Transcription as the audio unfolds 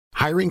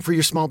Hiring for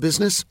your small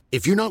business?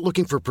 If you're not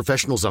looking for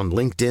professionals on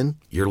LinkedIn,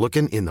 you're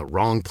looking in the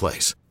wrong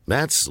place.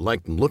 That's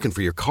like looking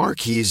for your car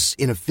keys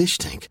in a fish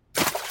tank.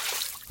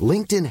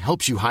 LinkedIn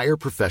helps you hire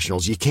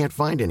professionals you can't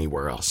find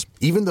anywhere else,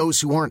 even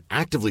those who aren't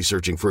actively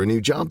searching for a new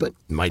job but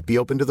might be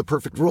open to the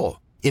perfect role.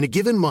 In a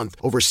given month,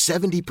 over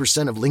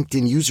 70% of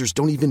LinkedIn users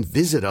don't even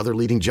visit other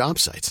leading job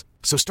sites.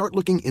 So start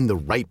looking in the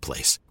right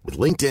place. With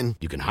LinkedIn,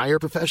 you can hire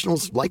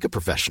professionals like a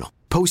professional.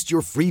 Post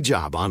your free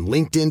job on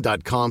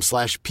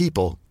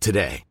linkedin.com/people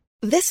today.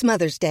 This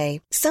Mother's Day,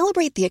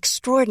 celebrate the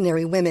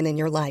extraordinary women in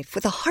your life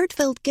with a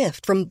heartfelt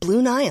gift from Blue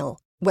Nile.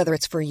 Whether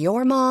it's for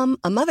your mom,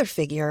 a mother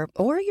figure,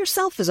 or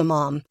yourself as a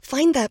mom,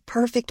 find that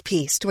perfect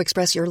piece to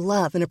express your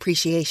love and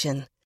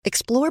appreciation.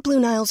 Explore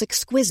Blue Nile's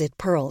exquisite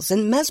pearls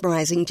and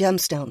mesmerizing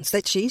gemstones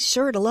that she's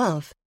sure to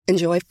love.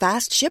 Enjoy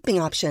fast shipping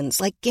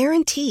options like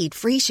guaranteed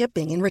free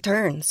shipping and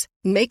returns.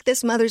 Make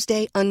this Mother's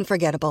Day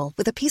unforgettable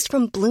with a piece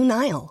from Blue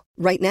Nile.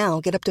 Right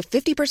now, get up to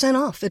 50%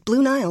 off at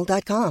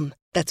BlueNile.com.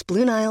 That's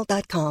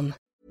BlueNile.com.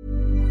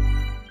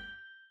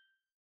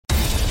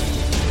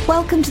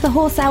 Welcome to the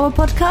Horse Hour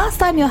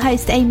podcast. I'm your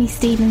host, Amy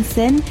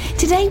Stevenson.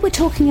 Today we're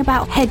talking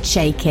about head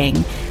shaking.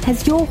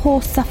 Has your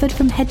horse suffered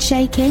from head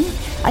shaking?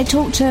 I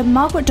talked to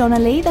Margaret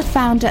Donnelly, the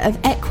founder of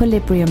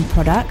Equilibrium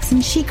Products,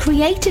 and she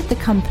created the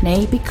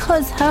company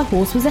because her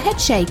horse was a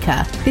head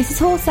shaker. This is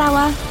Horse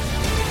Hour.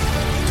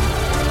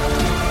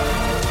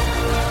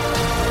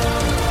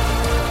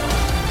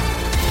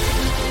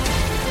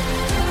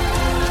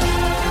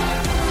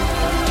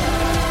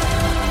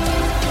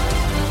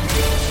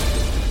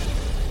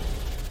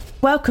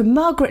 Welcome,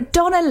 Margaret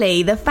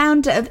Donnelly, the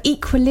founder of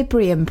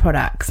Equilibrium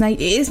Products. Now,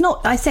 it's not,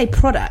 I say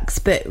products,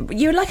 but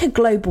you're like a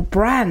global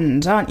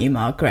brand, aren't you,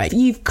 Margaret?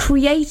 You've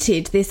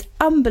created this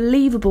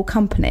unbelievable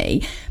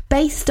company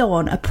based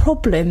on a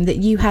problem that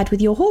you had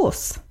with your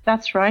horse.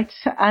 That's right.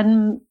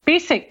 And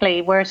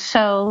basically, we're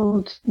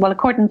sold, well,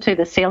 according to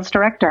the sales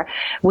director,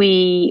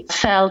 we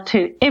sell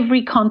to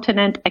every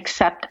continent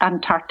except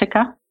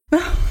Antarctica.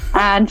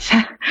 And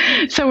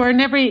so we're in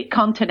every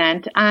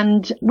continent.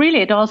 And really,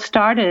 it all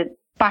started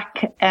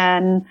back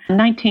in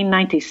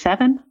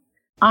 1997,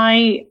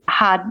 I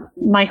had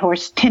my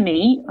horse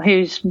Timmy,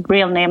 whose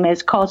real name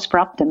is Cause for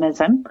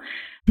Optimism.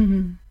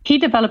 Mm-hmm. He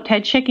developed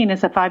head shaking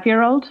as a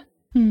 5-year-old.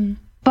 Mm.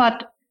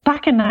 But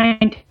back in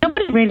 90,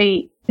 nobody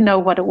really knew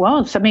what it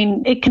was. I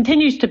mean, it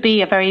continues to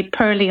be a very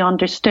poorly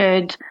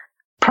understood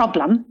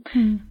problem.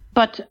 Mm.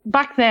 But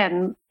back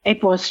then,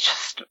 it was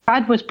just, I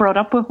was brought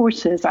up with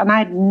horses and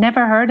I'd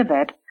never heard of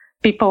it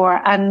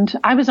before. And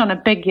I was on a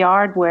big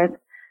yard with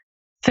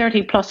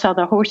 30 plus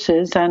other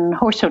horses and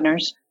horse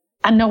owners,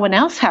 and no one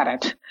else had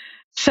it.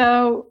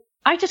 So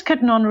I just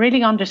couldn't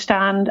really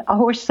understand a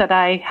horse that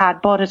I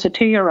had bought as a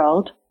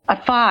 2-year-old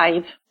at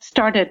 5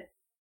 started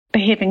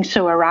behaving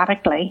so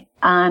erratically.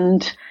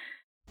 And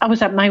I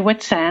was at my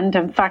wit's end.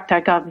 In fact,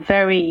 I got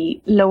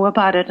very low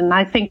about it. And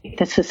I think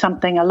this is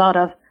something a lot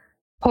of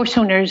horse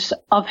owners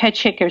of head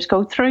shakers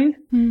go through.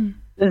 Mm.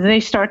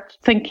 They start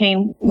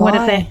thinking, why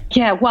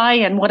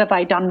and what have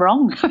I done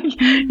wrong?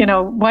 You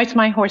know, why is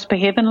my horse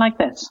behaving like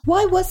this?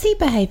 Why was he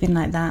behaving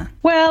like that?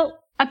 Well,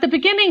 at the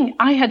beginning,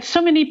 I had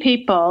so many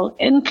people,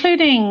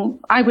 including,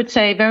 I would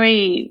say,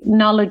 very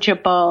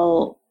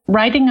knowledgeable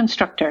riding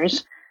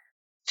instructors,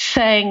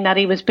 saying that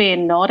he was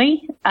being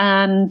naughty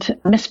and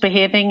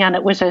misbehaving, and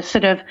it was a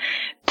sort of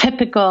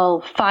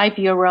typical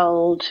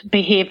 5-year-old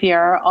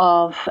behavior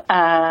of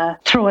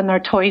throwing their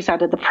toys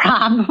out of the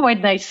pram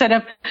when they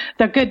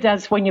they're good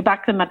as when you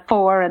back them at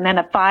 4, and then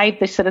at 5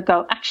 they sort of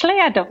go, actually,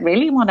 I don't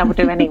really want to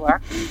do any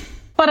work.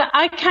 But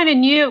I kind of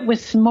knew it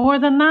was more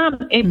than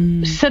that.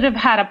 It sort of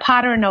had a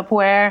pattern of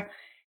where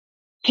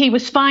he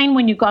was fine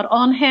when you got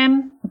on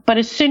him, but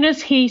as soon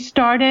as he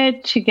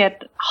started to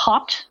get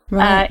hot,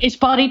 right, his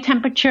body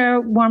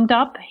temperature warmed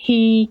up,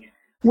 he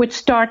would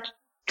start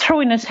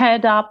throwing his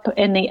head up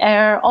in the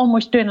air,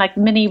 almost doing like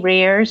mini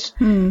rears,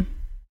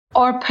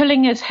 or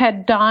pulling his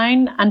head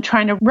down and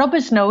trying to rub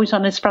his nose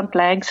on his front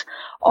legs,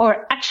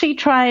 or actually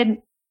try and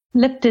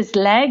lift his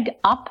leg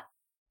up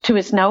to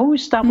his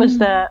nose. That was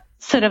the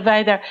sort of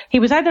he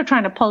was either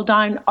trying to pull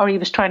down or he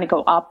was trying to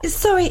go up.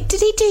 Sorry, did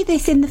he do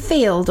this in the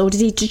field or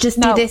did he just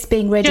do this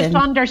being ridden? Just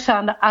under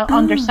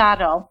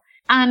saddle.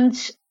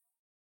 And,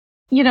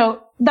 you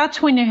know,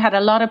 that's when you had a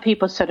lot of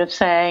people sort of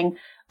saying,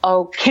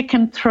 oh, kick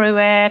him through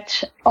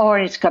it, or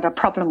he's got a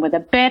problem with a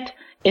bit.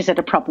 Is it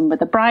a problem with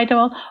the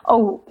bridle?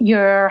 Oh,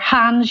 your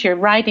hands, you're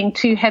riding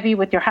too heavy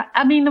with your hands.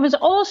 I mean, there was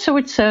all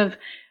sorts of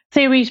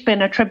theories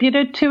been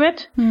attributed to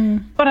it.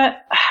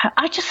 But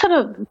I just sort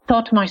of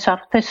thought to myself,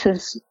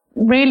 this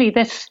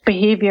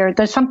behavior,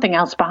 there's something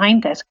else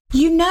behind this.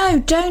 You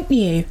know, don't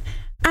you?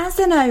 As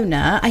an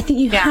owner, I think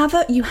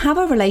you have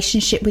a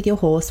relationship with your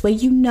horse where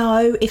you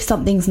know if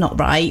something's not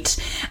right.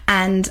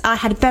 And I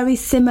had a very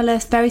similar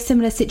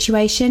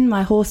situation.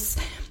 My horse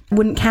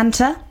wouldn't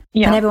canter.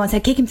 Yeah. And everyone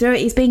said, kick him through it.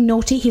 He's being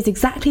naughty. He's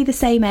exactly the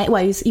same age.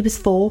 Well, he was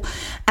 4.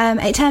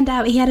 It turned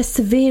out he had a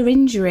severe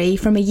injury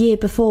from a year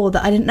before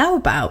that I didn't know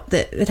about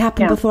that had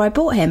happened before I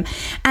bought him.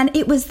 And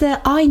it was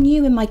that I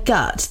knew in my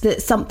gut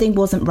that something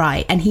wasn't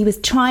right. And he was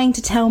trying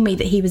to tell me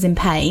that he was in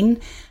pain.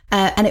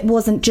 And it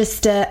wasn't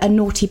just a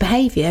naughty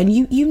behaviour. And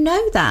you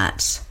know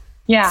that.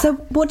 Yeah. So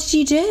what did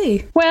you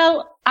do?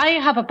 Well, I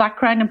have a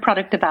background in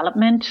product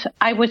development.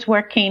 I was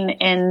working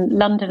in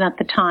London at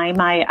the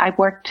time. I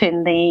worked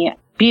in the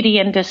beauty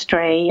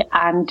industry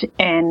and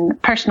in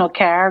personal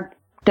care,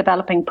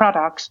 developing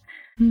products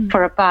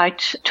for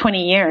about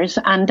 20 years.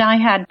 And I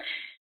had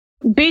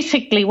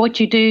basically what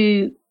you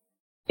do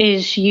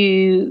is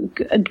you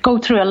go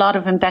through a lot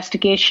of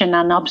investigation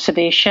and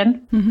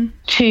observation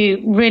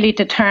to really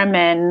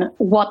determine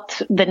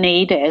what the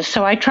need is.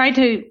 So I try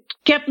to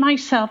get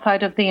myself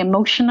out of the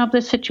emotion of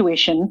the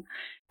situation,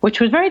 which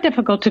was very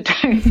difficult to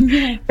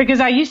do because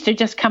I used to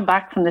just come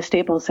back from the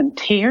stables in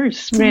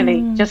tears,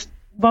 really, just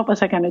what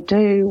was I going to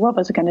do? What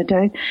was I going to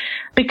do?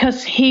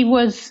 Because he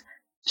was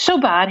so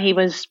bad, he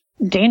was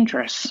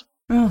dangerous.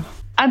 And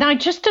I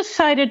just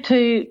decided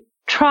to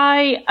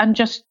try and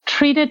just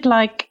treat it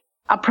like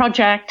a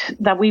project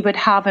that we would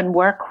have in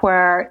work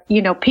where,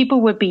 you know,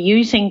 people would be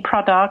using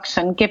products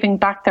and giving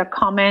back their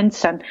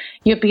comments and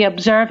you'd be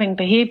observing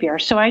behavior.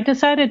 So I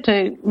decided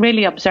to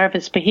really observe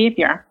his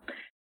behavior.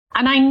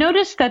 And I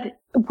noticed that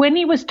when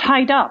he was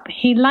tied up,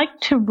 he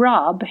liked to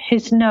rub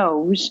his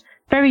nose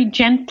very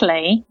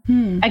gently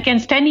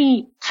against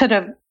any sort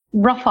of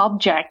rough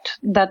object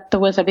that there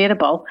was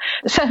available.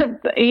 So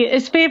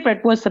his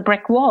favorite was the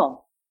brick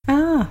wall.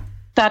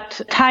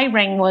 That tie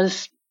ring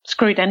was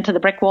screwed into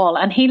the brick wall,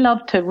 and he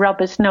loved to rub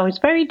his nose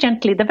very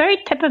gently, the very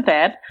tip of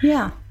it,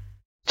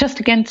 just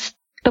against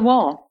the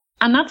wall.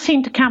 And that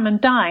seemed to calm him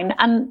down.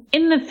 And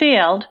in the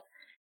field,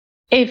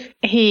 if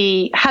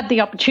he had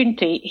the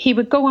opportunity, he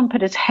would go and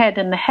put his head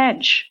in the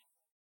hedge.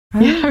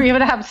 You know, he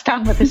would have a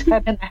stand with his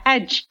head in the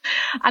hedge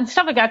and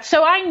stuff like that.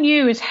 So I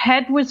knew his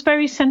head was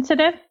very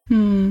sensitive.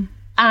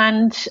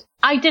 And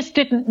I just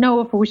didn't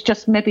know if it was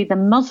just maybe the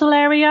muzzle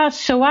area.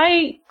 So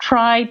I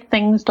tried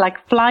things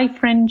like fly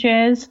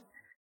fringes,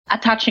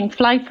 attaching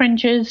fly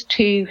fringes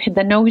to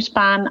the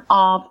noseband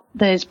of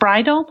his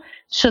bridle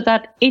so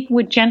that it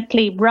would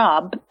gently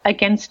rub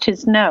against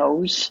his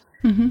nose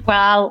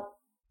while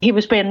he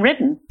was being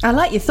ridden. I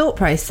like your thought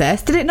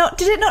process. Did it not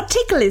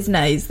tickle his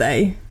nose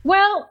though?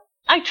 Well,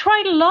 I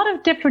tried a lot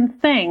of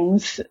different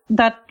things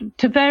that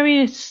to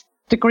various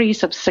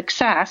degrees of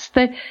success.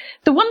 The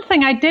one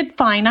thing I did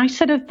find, I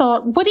sort of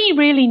thought what he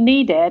really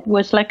needed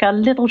was like a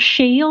little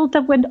shield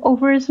that went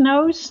over his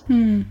nose.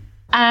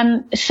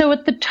 So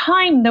at the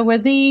time, there were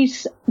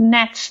these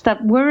nets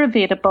that were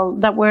available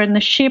that were in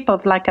the shape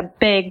of like a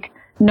big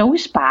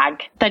nose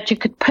bag that you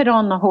could put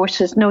on the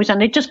horse's nose,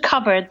 and it just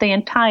covered the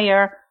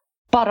entire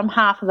bottom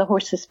half of the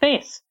horse's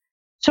face.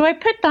 So I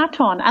put that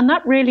on, and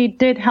that really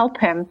did help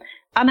him.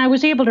 And I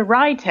was able to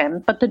ride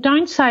him. But the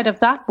downside of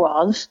that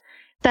was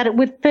that it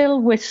would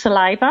fill with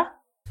saliva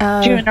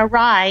during a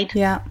ride.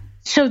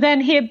 So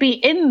then he'd be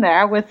in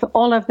there with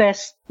all of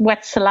this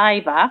wet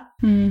saliva.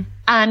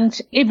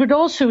 And it would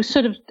also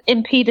sort of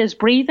impede his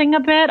breathing a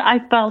bit. I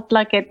felt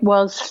like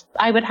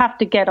I would have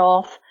to get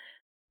off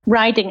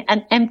riding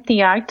and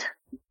empty out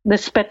the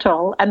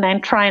spittle and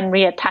then try and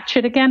reattach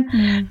it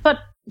again. But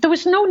there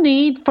was no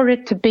need for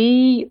it to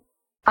be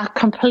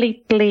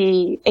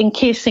completely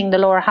encasing the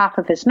lower half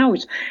of his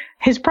nose.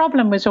 His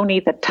problem was only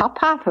the top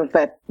half of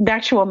it, the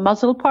actual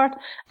muzzle part,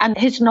 and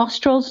his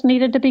nostrils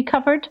needed to be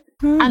covered.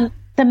 And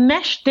the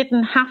mesh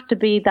didn't have to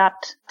be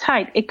that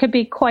tight. It could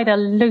be quite a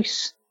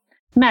loose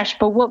mesh,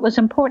 but what was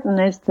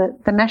important is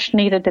that the mesh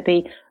needed to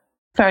be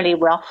fairly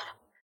rough,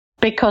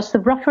 because the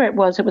rougher it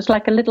was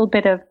like a little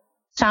bit of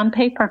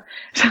sandpaper.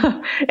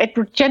 So it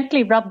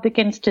gently rubbed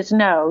against his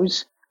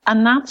nose,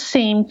 and that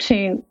seemed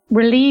to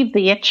relieve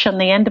the itch on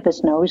the end of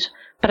his nose,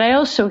 but I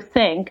also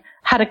think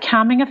had a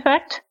calming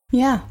effect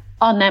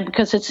on them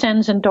because it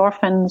sends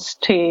endorphins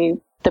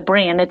to the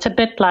brain. It's a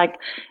bit like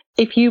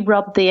if you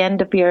rub the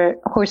end of your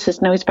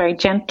horse's nose very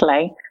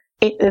gently,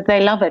 they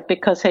love it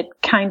because it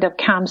kind of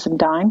calms them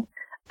down.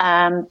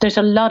 There's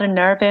a lot of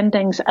nerve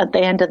endings at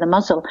the end of the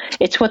muzzle.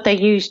 It's what they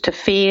use to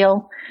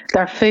feel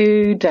their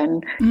food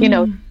and, you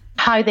know,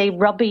 how they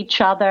rub each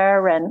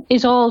other, and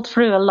is all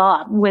through a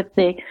lot with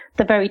the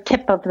very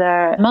tip of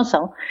their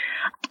muzzle.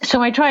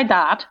 So I tried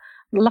that.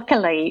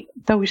 Luckily,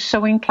 those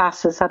sewing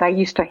classes that I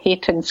used to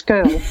hate in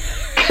school,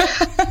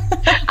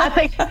 I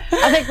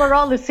think we're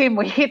all the same.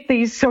 We hate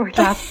these sewing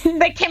classes.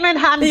 They came in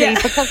handy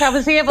because I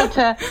was able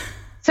to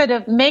sort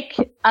of make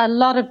a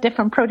lot of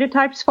different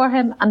prototypes for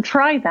him and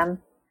try them.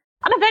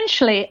 And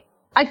eventually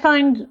I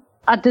found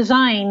a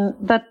design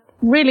that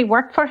really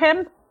worked for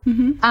him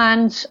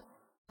and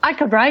I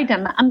could ride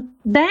him. And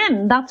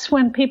then that's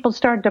when people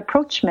started to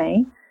approach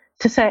me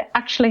to say,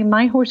 actually,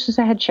 my horse is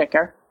a head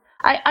shaker.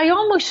 I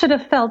almost sort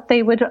of felt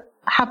they would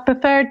have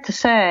preferred to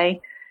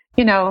say,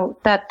 you know,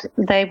 that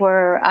they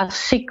were a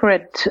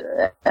secret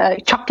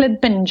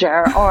chocolate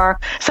binger or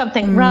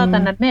something rather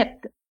than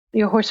admit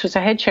your horse was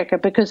a head shaker,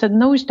 because in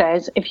those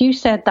days, if you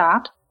said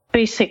that,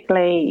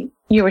 basically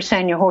you were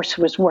saying your horse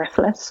was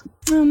worthless.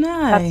 Oh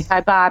no. That's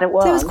how bad it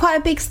was. So there was quite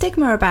a big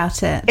stigma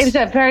about it. It was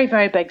a very,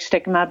 very big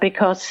stigma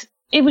because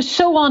it was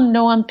so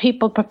unknown.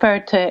 People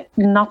preferred to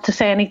not to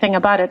say anything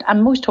about it.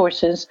 And most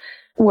horses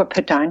were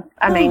put down.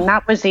 I mean,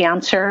 that was the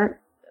answer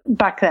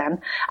back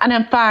then. And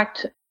in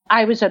fact,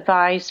 I was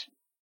advised,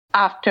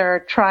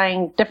 after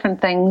trying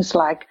different things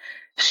like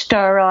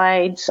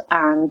steroids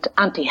and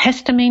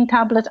antihistamine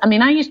tablets. I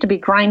mean, I used to be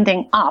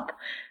grinding up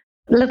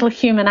little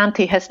human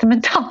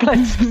antihistamine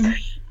tablets.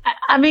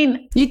 I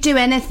mean, you'd do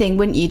anything,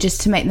 wouldn't you,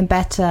 just to make them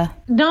better?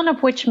 None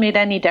of which made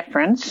any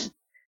difference.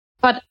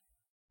 But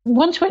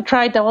once we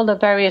tried all the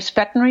various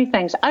veterinary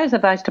things, I was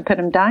advised to put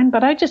him down,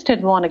 but I just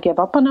didn't want to give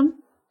up on him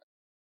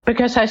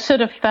because I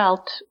sort of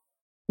felt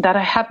that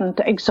I hadn't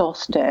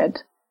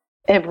exhausted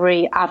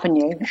every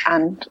avenue.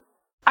 And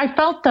I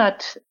felt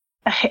that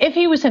if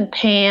he was in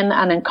pain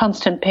and in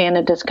constant pain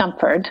and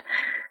discomfort,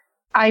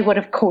 I would,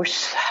 of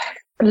course,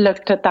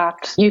 looked at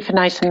that,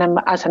 euthanizing him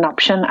as an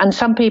option. And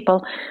some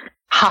people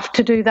have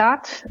to do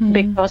that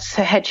because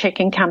head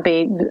shaking can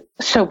be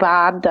so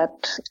bad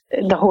that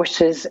the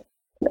horses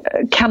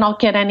cannot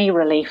get any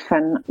relief.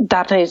 And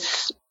that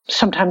is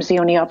sometimes the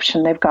only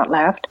option they've got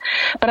left.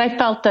 But I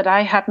felt that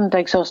I hadn't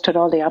exhausted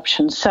all the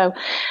options. So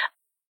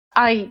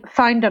I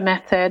found a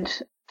method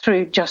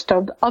through just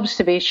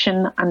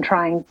observation and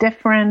trying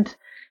different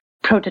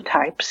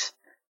prototypes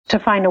to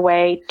find a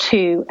way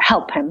to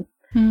help him.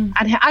 And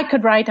I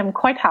could ride him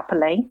quite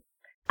happily.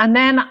 And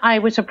then I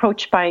was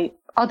approached by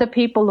other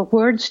people. The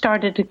word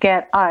started to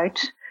get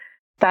out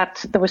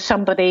that there was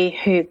somebody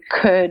who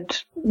could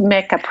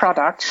make a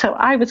product. So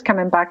I was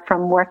coming back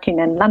from working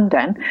in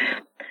London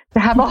to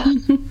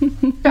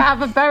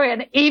have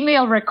an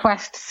email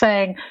request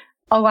saying,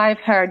 "Oh, I've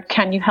heard,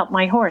 can you help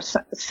my horse?"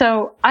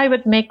 So I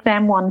would make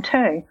them one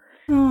too.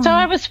 So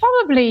I was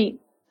probably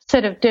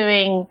sort of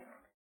doing,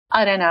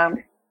 I don't know,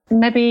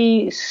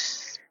 maybe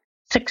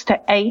 6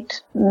 to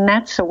 8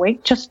 nets a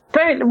week, just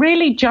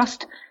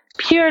just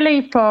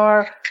purely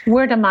for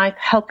word of mouth,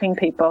 helping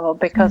people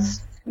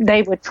because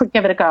they would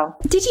give it a go.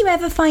 Did you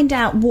ever find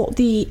out what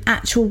the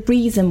actual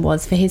reason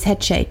was for his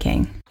head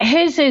shaking?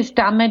 His is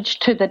damage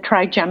to the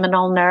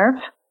trigeminal nerve.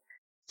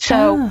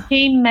 So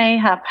he may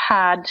have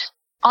had,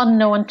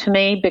 unknown to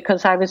me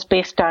because I was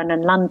based down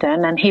in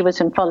London and he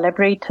was in full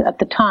livery at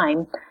the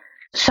time,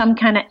 some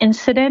kind of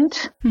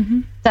incident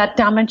that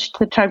damaged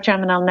the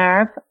trigeminal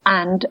nerve,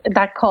 and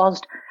that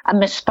caused a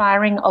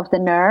misfiring of the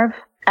nerve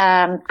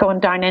going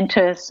down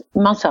into his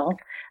muzzle.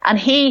 And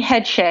he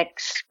head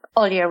shakes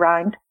all year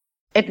round.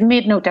 It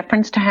made no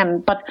difference to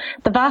him. But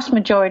the vast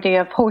majority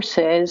of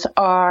horses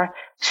are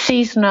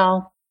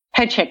seasonal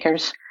head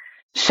shakers.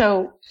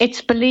 So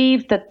it's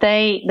believed that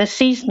the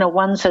seasonal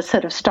ones that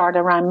sort of start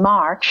around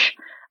March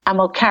and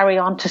will carry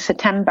on to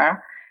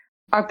September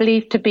are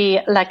believed to be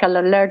like an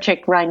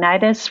allergic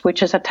rhinitis,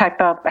 which is a type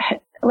of,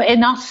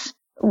 in us,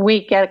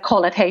 we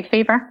call it hay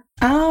fever.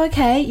 Oh,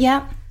 okay,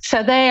 yeah.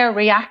 So they are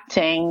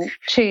reacting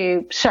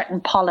to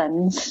certain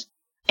pollens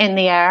in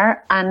the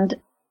air, and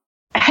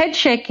head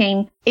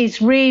shaking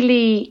is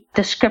really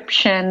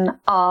description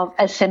of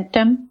a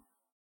symptom.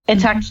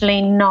 It's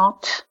actually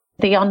not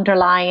the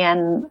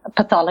underlying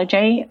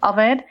pathology of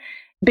it,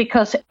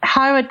 because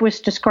how it was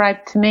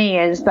described to me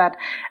is that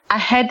a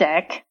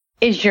headache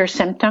is your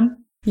symptom.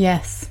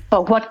 Yes.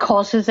 But what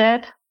causes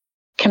it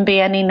can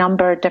be any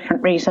number of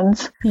different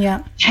reasons.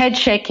 Yeah. Head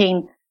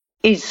shaking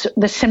is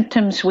the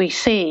symptoms we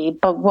see,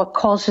 but what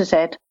causes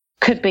it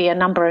could be a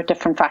number of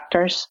different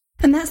factors.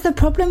 And that's the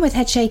problem with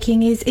head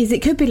shaking is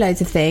it could be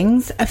loads of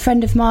things. A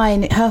friend of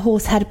mine, her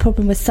horse had a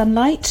problem with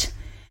sunlight.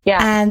 Yeah.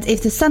 And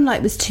if the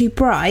sunlight was too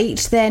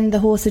bright, then the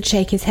horse would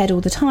shake his head all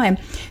the time.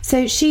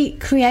 So she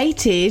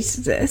created,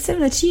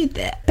 similar to you,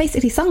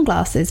 basically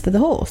sunglasses for the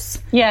horse.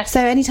 Yes. So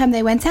anytime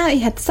they went out, he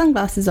had the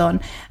sunglasses on.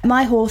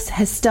 My horse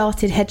has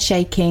started head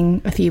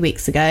shaking a few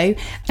weeks ago.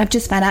 I've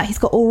just found out he's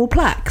got oral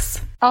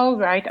plaques. Oh,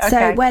 right. Okay.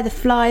 So where the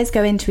flies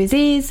go into his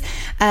ears,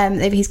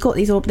 he's got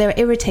these, they're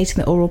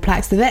irritating the oral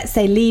plaques. The vets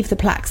say leave the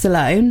plaques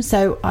alone.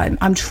 So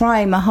I'm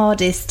trying my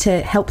hardest to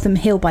help them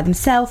heal by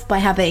themselves by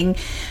having,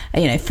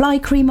 fly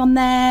cream on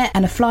there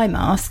and a fly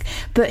mask.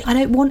 But I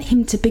don't want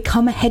him to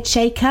become a head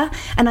shaker.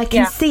 And I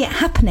can see it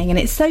happening. And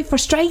it's so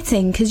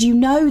frustrating because you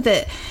know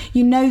that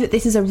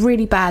this is a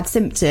really bad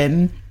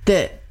symptom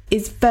that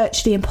is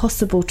virtually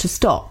impossible to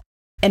stop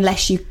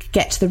unless you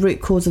get to the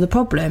root cause of the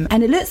problem.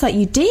 And it looks like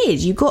you did.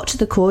 You got to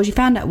the cause, you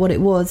found out what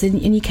it was,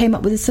 and you came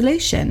up with a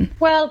solution.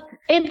 Well,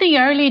 in the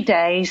early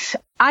days,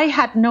 I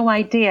had no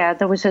idea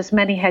there was as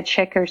many head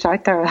shakers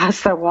out there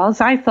as there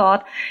was. I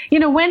thought,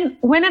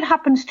 when it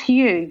happens to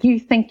you, you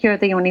think you're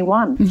the only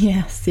one.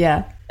 Yes,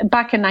 yeah.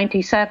 Back in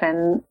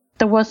 97,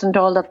 there wasn't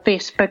all the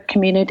Facebook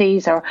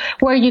communities or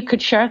where you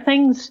could share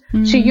things.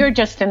 So you're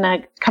just in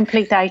a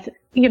complete,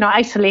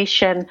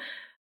 isolation.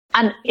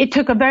 And it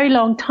took a very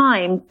long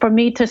time for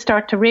me to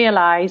start to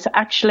realize,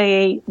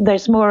 actually,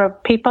 there's more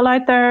people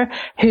out there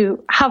who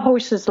have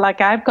horses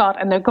like I've got,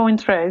 and they're going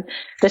through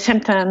the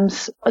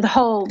symptoms, the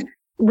whole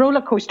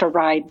roller coaster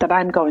ride that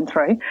I'm going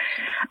through.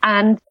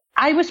 And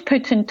I was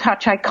put in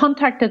touch. I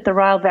contacted the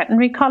Royal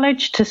Veterinary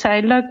College to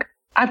say, look,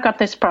 I've got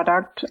this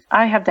product.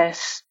 I have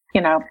this,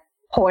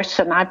 horse,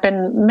 and I've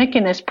been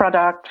making this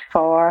product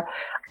for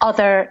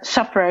other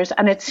sufferers,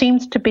 and it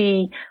seems to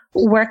be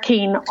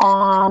working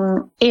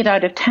on 8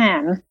 out of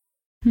 10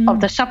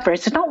 of the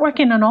sufferers. It's not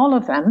working on all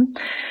of them,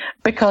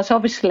 because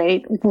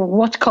obviously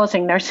what's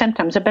causing their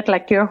symptoms, a bit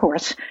like your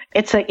horse,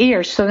 it's the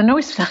ears. So the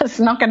nose is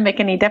not going to make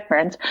any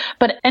difference.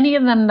 But any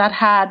of them that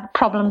had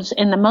problems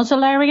in the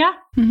muzzle area,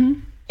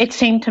 it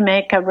seemed to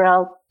make a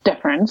real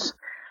difference.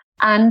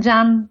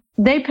 And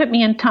they put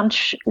me in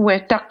touch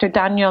with Dr.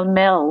 Daniel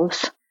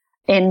Mills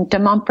in De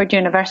Montfort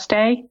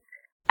University.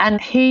 And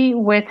he,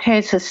 with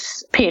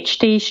his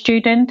PhD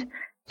student,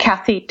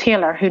 Kathy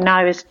Taylor, who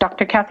now is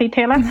Dr. Kathy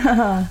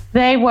Taylor,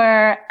 they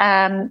were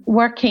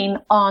working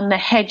on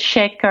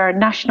the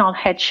National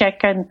Head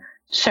Shaking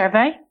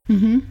Survey,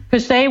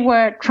 because they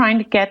were trying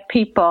to get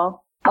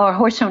people or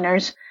horse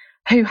owners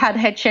who had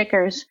head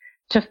shakers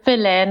to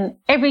fill in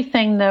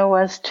everything there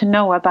was to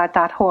know about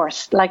that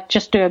horse, like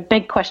just do a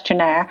big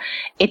questionnaire,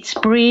 its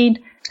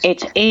breed,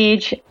 its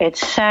age,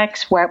 its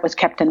sex, where it was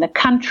kept in the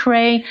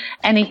country,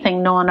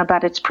 anything known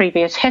about its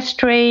previous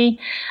history,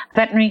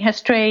 veterinary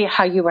history,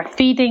 how you were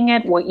feeding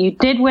it, what you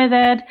did with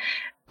it,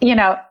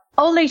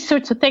 all these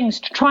sorts of things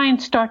to try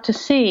and start to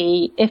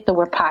see if there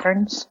were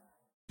patterns.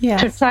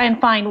 Yes. To try and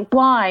find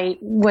why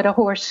would a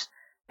horse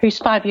who's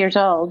 5 years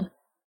old,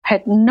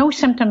 had no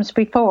symptoms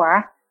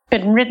before,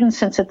 been ridden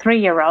since a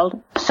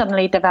 3-year-old,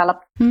 suddenly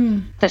develop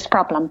this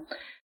problem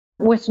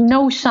with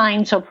no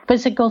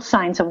physical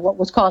signs of what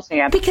was causing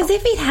it. Because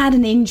if he'd had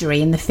an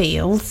injury in the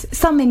field,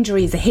 some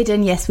injuries are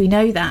hidden, yes, we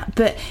know that,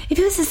 but if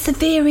it was a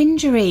severe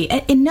injury,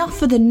 enough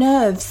for the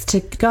nerves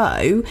to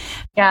go,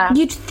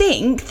 you'd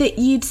think that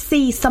you'd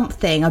see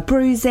something, a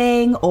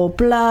bruising or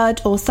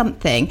blood or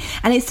something.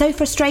 And it's so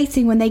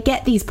frustrating when they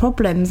get these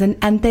problems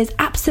and there's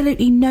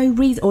absolutely no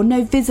reason or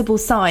no visible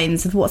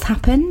signs of what's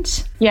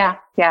happened. Yeah.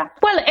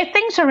 Well, if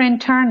things are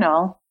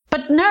internal,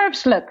 but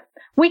nerves, look,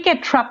 we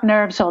get trapped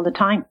nerves all the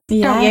time.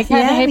 Yeah,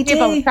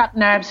 people with trapped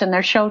nerves in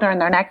their shoulder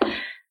and their neck.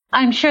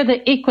 I'm sure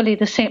that equally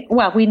the same,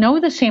 well, we know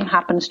the same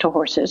happens to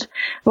horses.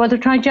 Well, the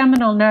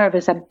trigeminal nerve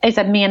is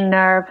a main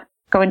nerve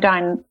going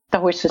down the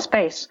horse's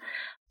face.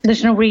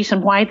 There's no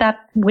reason why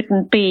that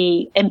wouldn't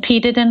be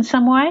impeded in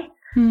some way.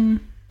 And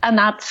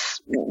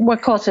that's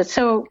what causes it.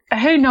 So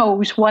who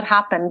knows what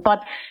happened,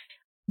 but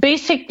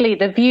basically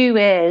the view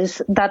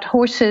is that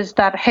horses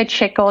that head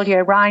shake all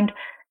year round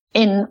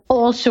in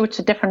all sorts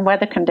of different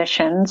weather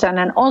conditions, and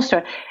then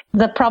also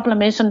the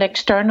problem isn't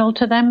external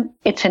to them,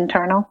 it's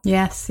internal.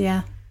 Yes,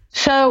 yeah.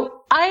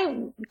 So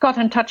I got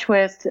in touch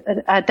with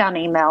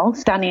Danny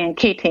Mills, Danny and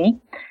Katie,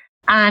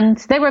 and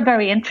they were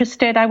very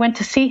interested. I went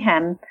to see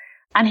him,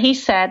 and he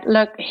said,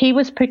 look, he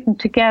was putting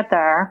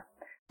together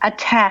a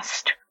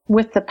test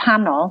with the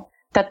panel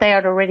that they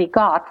had already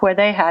got, where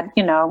they had,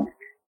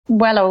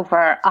 well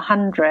over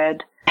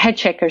 100 head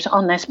shakers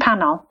on this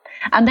panel.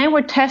 And they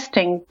were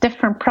testing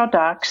different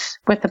products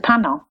with the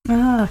panel,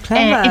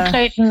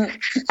 including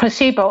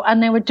placebo,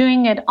 and they were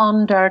doing it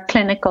under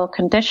clinical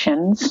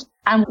conditions.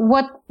 And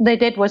what they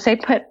did was they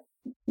put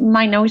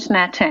my nose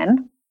net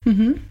in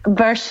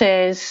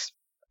versus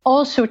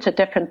all sorts of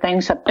different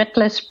things, a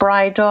bitless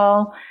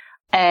bridle,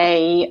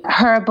 a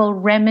herbal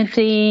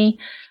remedy.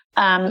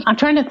 I'm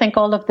trying to think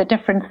all of the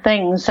different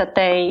things that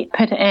they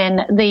put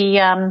in.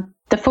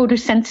 The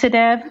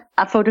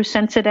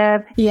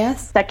photosensitive,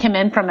 yes, that came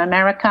in from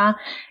America,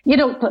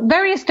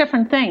 various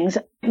different things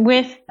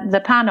with the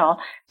panel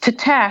to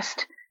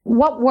test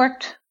what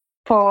worked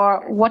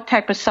for what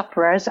type of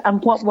sufferers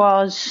and what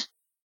was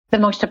the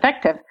most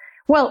effective.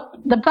 Well,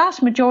 the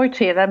vast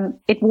majority of them,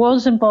 it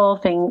was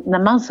involving the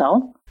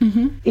muzzle.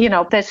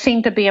 There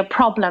seemed to be a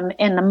problem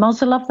in the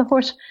muzzle of the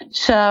horse.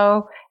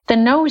 So the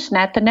nose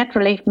net, the net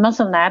relief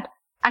muzzle net,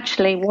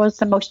 actually was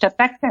the most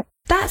effective.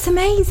 That's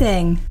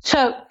amazing.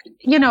 So,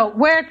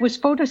 where it was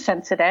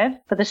photosensitive,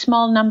 for the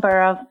small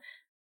number of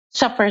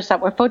sufferers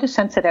that were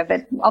photosensitive,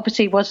 it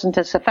obviously wasn't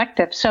as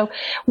effective. So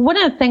one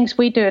of the things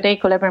we do at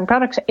Equilibrium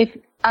Products, if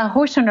a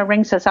horse owner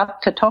rings us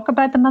up to talk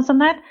about the muzzle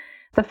net,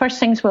 the first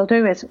things we'll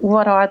do is,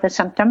 what are the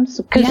symptoms?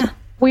 Because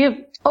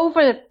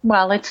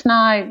it's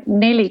now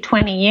nearly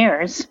 20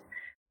 years,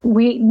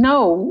 we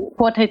know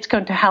what it's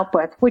going to help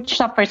with, which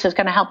sufferers is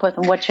going to help with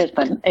and which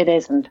it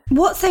isn't.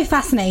 What's so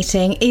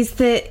fascinating is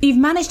that you've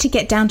managed to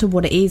get down to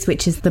what it is,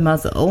 which is the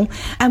muzzle.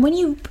 And when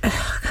you,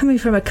 coming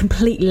from a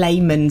complete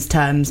layman's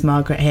terms,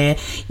 Margaret here,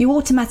 you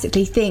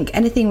automatically think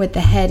anything with the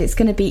head, it's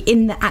going to be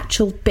in the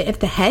actual bit of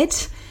the head.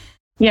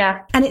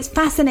 Yeah. And it's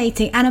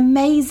fascinating and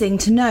amazing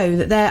to know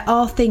that there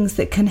are things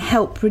that can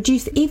help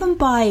reduce, even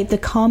by the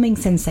calming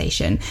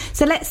sensation.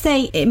 So let's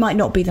say it might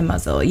not be the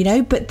muzzle,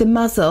 but the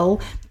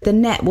muzzle, the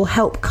net will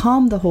help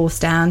calm the horse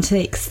down to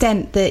the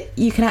extent that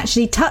you can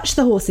actually touch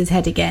the horse's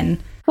head again.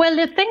 Well,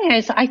 the thing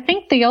is, I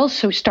think they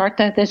also start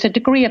that there's a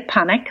degree of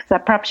panic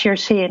that perhaps you're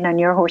seeing in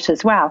your horse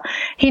as well.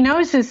 He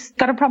knows he's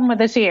got a problem with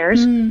his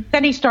ears.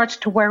 Then he starts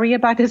to worry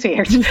about his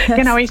ears. Yes.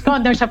 You know, he's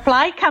going, there's a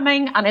fly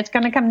coming and it's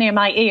going to come near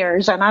my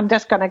ears and I'm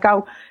just going to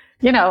go,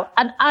 you know.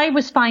 And I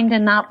was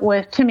finding that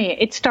with Timmy,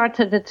 it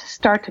started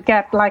to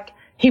get like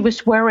he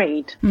was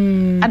worried.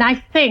 And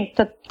I think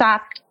that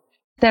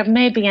there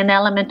may be an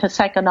element, a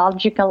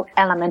psychological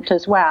element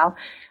as well.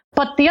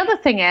 But the other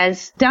thing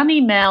is,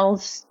 Danny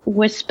Mills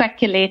was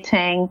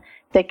speculating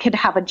they could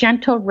have a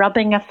gentle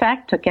rubbing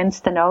effect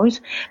against the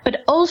nose,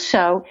 but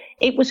also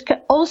it was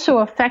also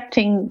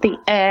affecting the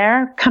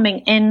air coming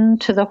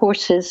into the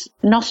horse's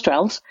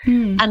nostrils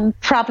and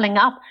traveling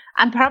up,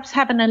 and perhaps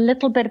having a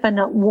little bit of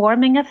a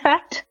warming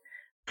effect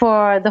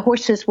for the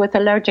horses with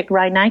allergic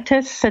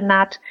rhinitis, and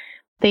that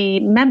the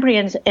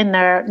membranes in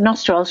their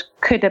nostrils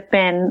could have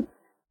been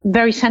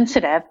very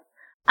sensitive,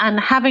 and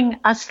having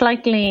a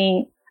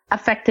slightly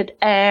affected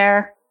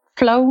air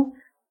flow,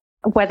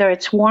 whether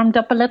it's warmed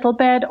up a little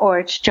bit or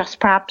it's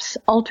just perhaps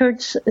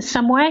altered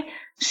some way,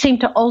 seem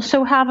to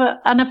also have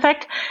an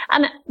effect.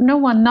 And no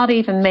one, not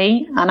even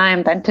me, and I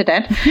invented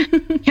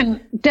it,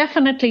 can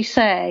definitely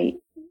say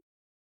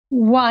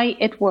why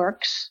it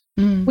works.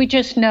 We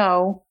just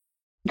know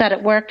that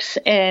it works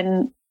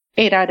in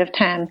 8 out of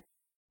 10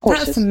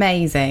 horses. That's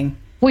amazing.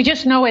 We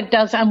just know it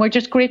does, and we're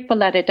just grateful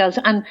that it does.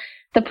 And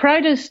the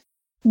proudest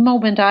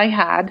moment I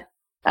had,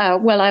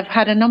 I've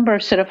had a number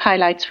of sort of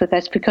highlights with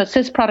this because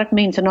this product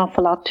means an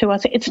awful lot to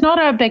us. It's not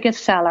our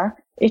biggest seller.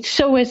 It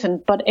so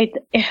isn't, but it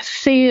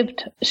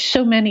saved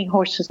so many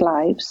horses'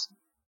 lives.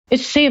 It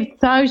saved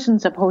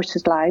thousands of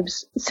horses'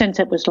 lives since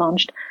it was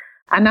launched.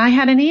 And I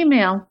had an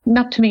email,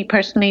 not to me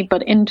personally,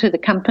 but into the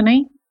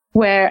company,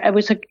 where it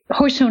was a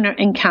horse owner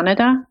in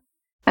Canada,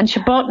 and she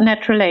bought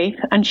Net Relief,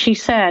 and she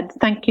said,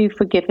 "Thank you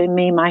for giving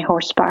me my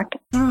horse back."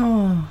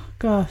 Oh,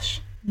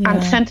 gosh. Yeah.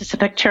 And sent us a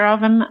picture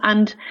of him.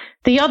 And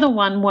the other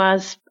one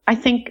was, I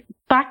think,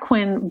 back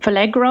when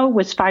Valegro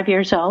was 5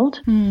 years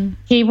old,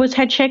 he was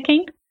head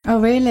shaking. Oh,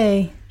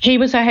 really? He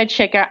was a head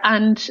shaker.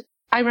 And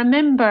I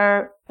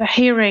remember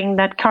hearing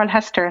that Carl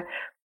Hester,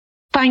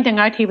 finding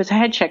out he was a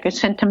head shaker,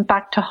 sent him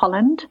back to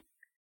Holland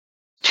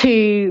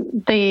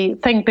to the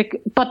thing,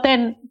 but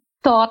then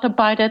thought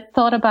about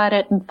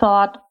it and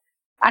thought,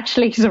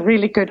 actually, he's a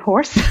really good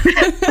horse.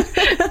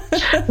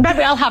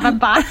 Maybe I'll have him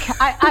back.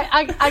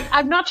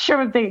 I'm not sure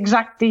of the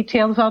exact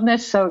details on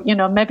this, so, you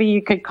know, maybe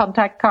you could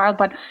contact Carl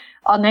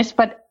on this.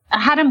 But I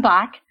had him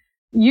back,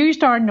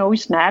 used our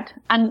nose net,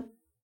 and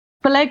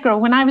Valegro,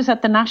 when I was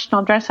at the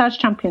National Dressage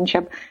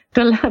Championship,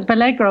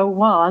 Valegro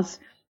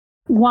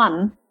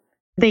won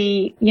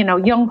the, you know,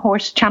 young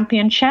horse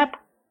championship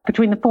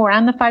between the 4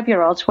 and the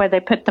 5-year-olds, where they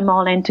put them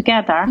all in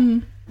together,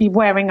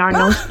 wearing our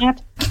nose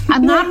net.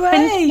 And that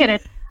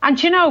vindicated.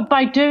 And, you know,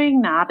 by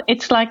doing that,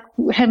 it's like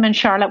him and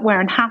Charlotte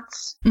wearing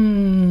hats.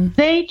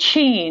 They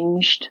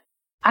changed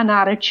an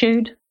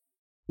attitude.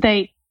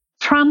 They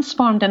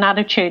transformed an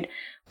attitude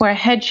where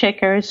head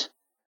shakers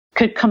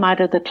could come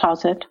out of the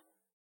closet.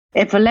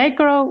 If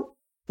Valegro,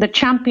 the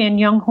champion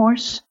young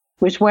horse,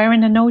 was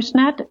wearing a nose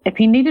net, if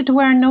he needed to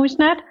wear a nose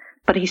net,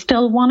 but he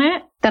still won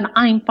it, then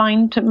I'm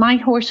fine too. My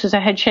horse is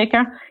a head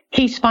shaker.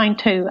 He's fine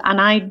too.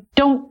 And I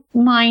don't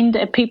mind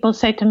if people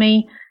say to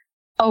me,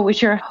 "Oh,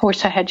 is your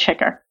horse a head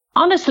shaker?"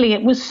 Honestly,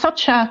 it was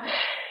such a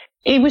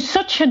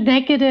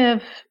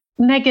negative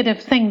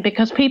thing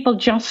because people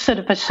just sort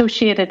of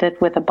associated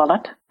it with a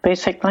bullet,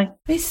 basically.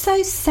 It's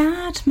so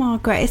sad,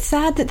 Margaret. It's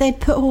sad that they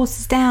put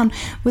horses down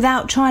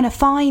without trying to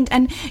find,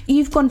 and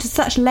you've gone to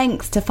such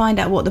lengths to find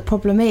out what the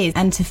problem is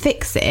and to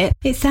fix it.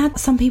 It's sad that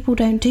some people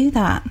don't do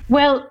that.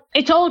 Well,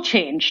 it's all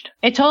changed.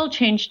 It's all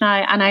changed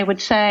now, and I would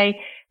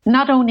say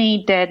not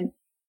only did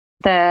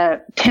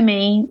the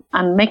Timmy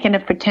and Making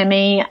It for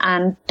Timmy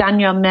and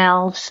Daniel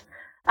Mills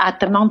at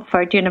the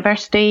Montfort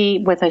University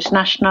with his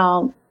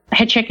national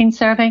head shaking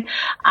survey,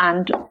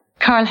 and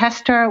Carl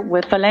Hester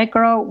with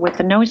Valegro with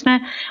the nose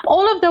net.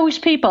 All of those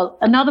people.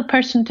 Another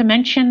person to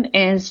mention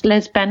is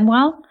Liz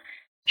Benwell.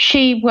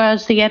 She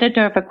was the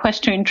editor of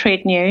Equestrian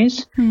Trade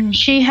News.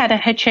 She had a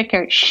head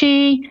shaker.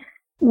 She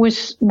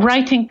was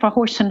writing for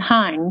Horse and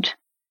Hound,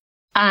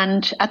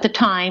 and at the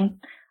time,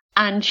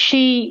 and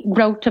she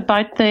wrote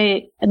about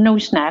the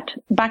nose net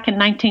back in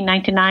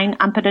 1999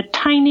 and put a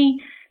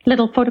tiny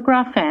little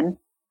photograph in.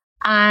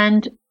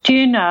 And do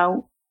you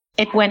know,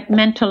 it went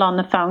mental on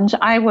the phones.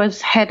 I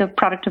was head of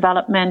product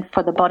development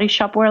for the Body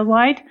Shop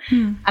Worldwide.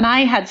 And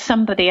I had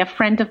somebody, a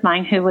friend of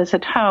mine, who was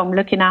at home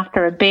looking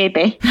after a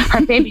baby.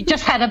 Her baby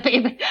just had a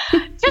baby.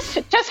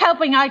 just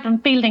helping out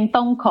and fielding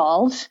phone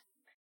calls.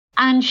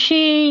 And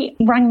she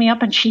rang me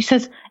up and she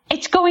says,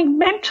 "It's going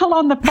mental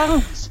on the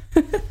phones."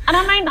 And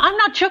I mean, I'm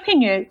not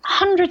joking you.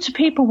 Hundreds of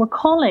people were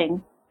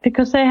calling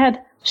because they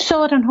had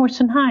saw it on Horse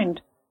and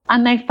Hound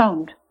and they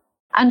phoned.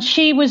 And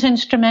she was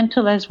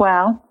instrumental as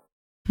well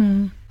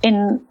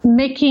in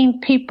making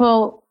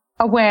people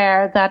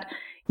aware that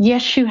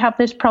yes, you have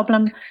this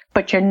problem,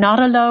 but you're not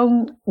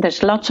alone.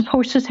 There's lots of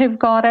horses who've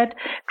got it.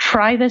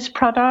 Try this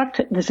product.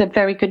 There's a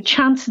very good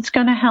chance it's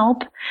going to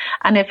help.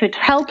 And if it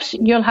helps,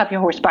 you'll have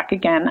your horse back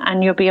again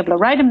and you'll be able to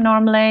ride him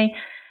normally.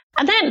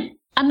 And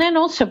then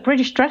also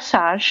British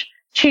Dressage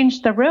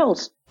changed the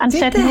rules and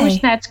said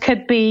nose nets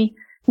could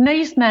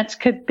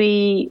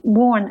be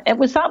worn.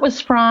 That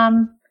was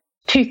from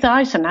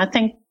 2000, I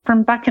think,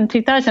 from back in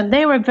 2000.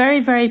 They were very,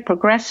 very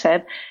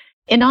progressive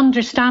in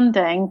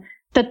understanding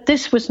that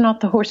this was not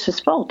the horse's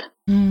fault.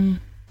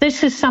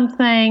 This is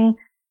something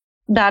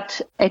that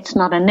it's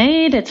not an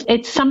aid.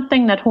 It's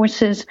something that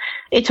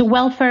it's a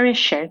welfare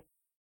issue.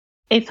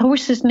 If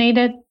horses need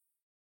it,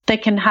 they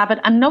can have it.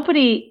 And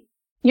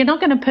you're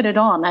not going to put it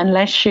on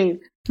unless you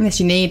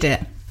need it.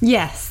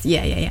 Yes,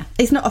 yeah.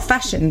 It's not a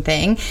fashion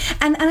thing.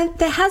 And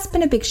there has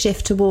been a big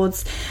shift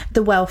towards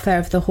the welfare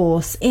of the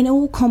horse in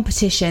all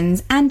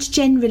competitions and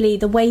generally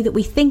the way that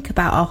we think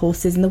about our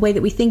horses and the way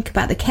that we think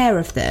about the care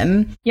of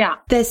them. Yeah.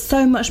 There's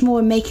so much more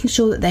in making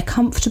sure that they're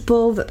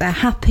comfortable, that they're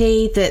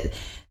happy, that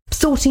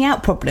sorting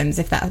out problems,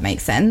 if that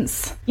makes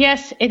sense.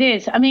 Yes, it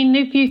is. I mean,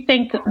 if you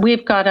think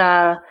we've got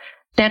a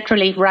net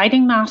relief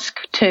riding mask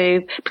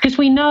too, because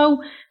we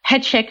know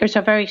head shakers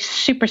are very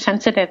super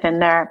sensitive in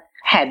their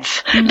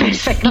heads,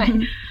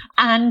 basically.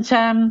 And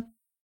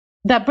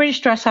the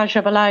British Dressage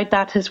have allowed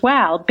that as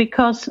well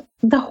because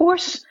the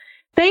horse,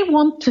 they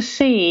want to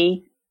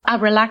see a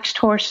relaxed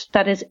horse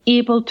that is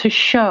able to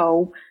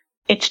show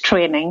its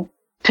training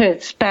to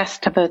its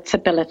best of its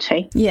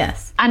ability.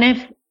 Yes. And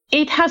if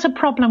it has a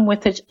problem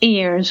with its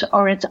ears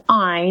or its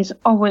eyes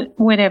or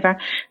whatever,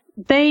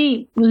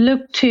 they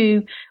look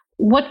to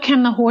what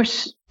can the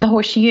horse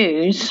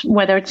use,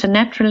 whether it's a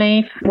net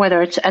relief,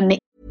 whether it's a...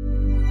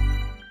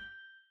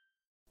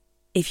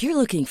 If you're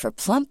looking for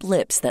plump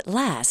lips that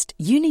last,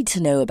 you need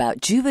to know about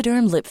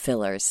Juvederm lip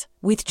fillers.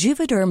 With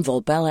Juvederm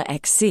Volbella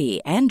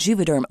XC and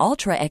Juvederm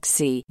Ultra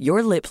XC,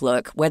 your lip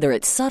look, whether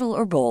it's subtle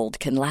or bold,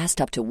 can last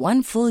up to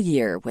 1 full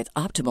year with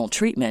optimal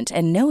treatment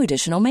and no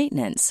additional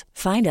maintenance.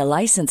 Find a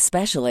licensed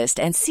specialist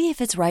and see if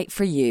it's right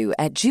for you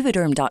at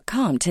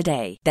Juvederm.com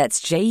today.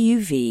 That's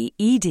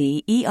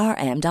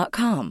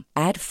JUVEDERM.com.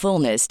 Add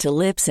fullness to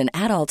lips in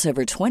adults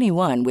over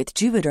 21 with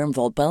Juvederm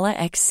Volbella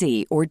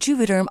XC or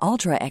Juvederm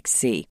Ultra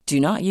XC. Do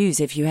not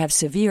use if you have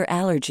severe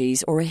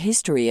allergies or a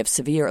history of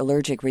severe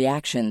allergic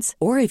reactions,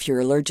 or if you're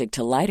allergic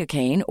to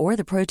lidocaine or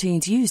the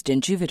proteins used in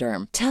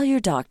Juvederm. Tell your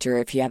doctor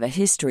if you have a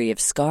history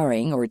of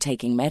scarring or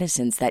taking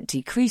medicines that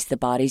decrease the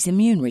body's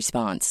immune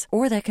response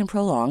or that can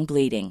prolong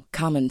bleeding.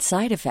 Common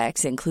side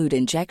effects include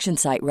injection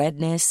site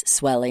redness,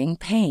 swelling,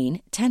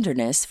 pain,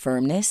 tenderness,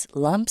 firmness,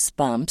 lumps,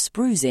 bumps,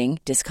 bruising,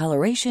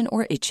 discoloration,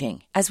 or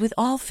itching. As with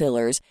all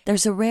fillers,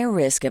 there's a rare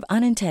risk of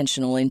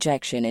unintentional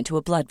injection into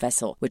a blood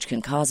vessel, which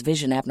can cause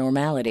vision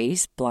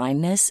abnormalities,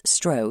 blindness,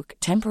 stroke,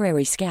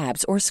 temporary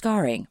scabs, or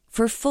scarring.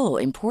 For full,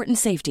 important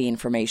safety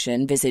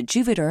information, visit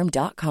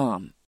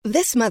Juvederm.com.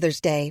 This Mother's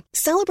Day,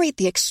 celebrate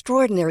the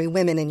extraordinary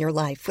women in your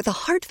life with a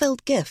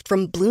heartfelt gift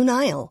from Blue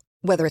Nile.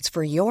 Whether it's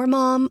for your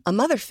mom, a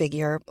mother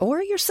figure,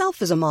 or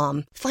yourself as a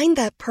mom, find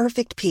that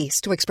perfect piece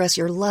to express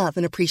your love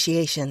and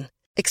appreciation.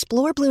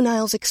 Explore Blue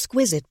Nile's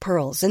exquisite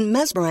pearls and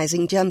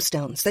mesmerizing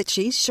gemstones that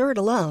she's sure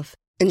to love.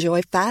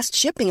 Enjoy fast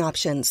shipping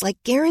options like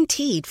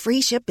guaranteed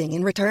free shipping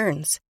and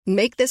returns.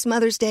 Make this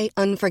Mother's Day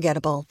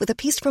unforgettable with a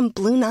piece from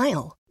Blue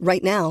Nile.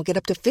 Right now, get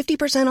up to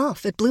 50%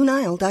 off at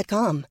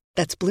BlueNile.com.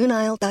 That's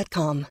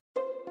BlueNile.com.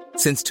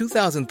 Since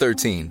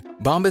 2013,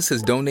 Bombas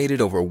has donated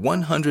over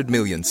 100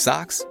 million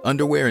socks,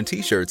 underwear, and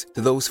T-shirts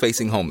to those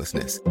facing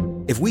homelessness.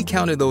 If we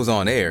counted those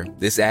on air,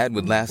 this ad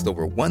would last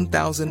over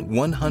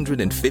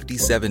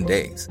 1,157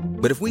 days.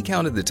 But if we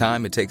counted the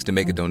time it takes to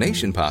make a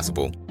donation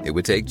possible, it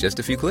would take just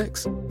a few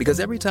clicks.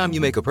 Because every time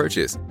you make a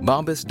purchase,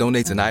 Bombas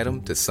donates an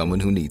item to someone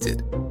who needs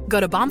it.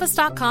 Go to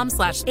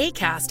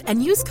bombas.com/ACAST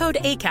and use code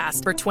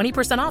ACAST for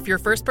 20% off your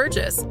first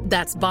purchase.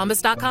 That's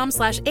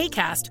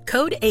bombas.com/ACAST,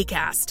 code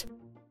ACAST.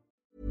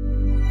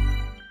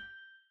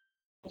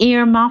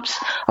 Ear mops,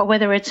 or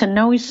whether it's a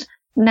nose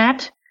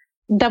net,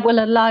 that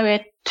will allow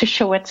it to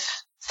show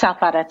itself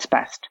at its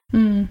best.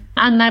 And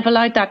I've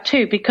allowed that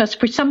too, because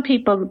for some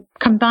people,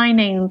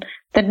 combining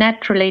the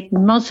net relief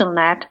muzzle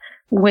net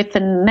with the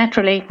net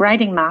relief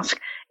riding mask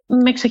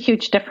makes a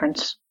huge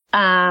difference.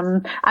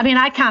 I mean,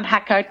 I can't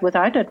hack out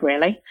without it,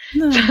 really.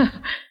 No.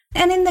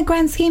 And in the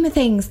grand scheme of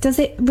things, does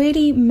it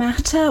really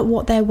matter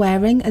what they're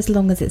wearing as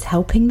long as it's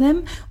helping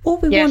them? All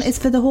we want is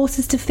for the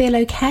horses to feel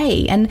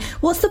okay. And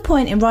what's the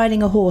point in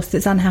riding a horse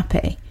that's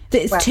unhappy?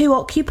 That's too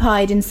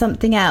occupied in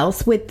something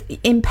else,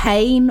 in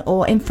pain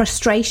or in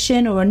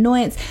frustration or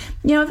annoyance.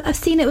 You know, I've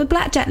seen it with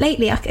Blackjack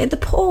lately. The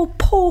poor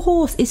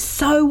horse is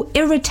so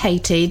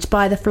irritated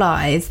by the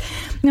flies.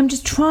 And I'm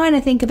just trying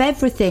to think of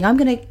everything. I'm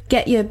going to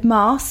get your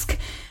mask.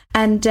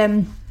 And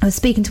I was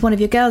speaking to one of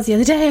your girls the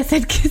other day. I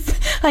said, "'Cause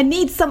I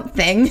need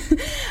something.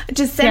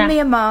 Just send me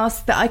a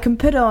mask that I can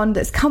put on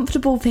that's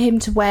comfortable for him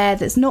to wear,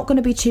 that's not going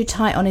to be too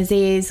tight on his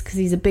ears because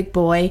he's a big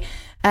boy,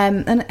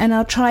 and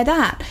I'll try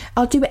that.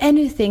 I'll do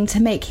anything to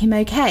make him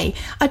okay.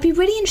 I'd be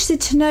really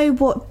interested to know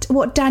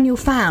what Daniel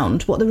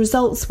found, what the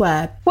results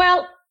were.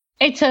 Well,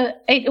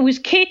 it was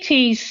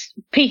Katie's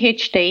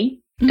PhD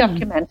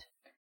document,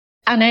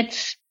 and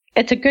it's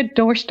a good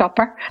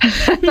doorstopper.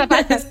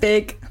 That's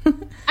big.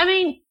 I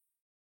mean,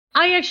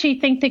 I actually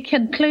think they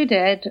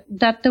concluded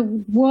that there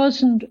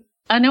wasn't.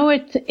 I know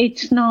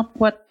it's not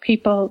what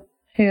people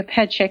who have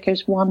head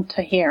shakers want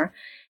to hear,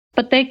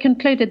 but they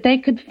concluded they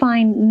could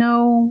find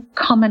no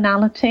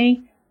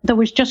commonality. There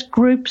was just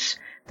groups.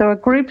 There were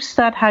groups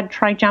that had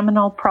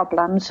trigeminal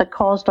problems that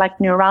caused like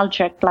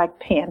neuralgic like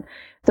pain.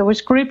 There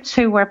was groups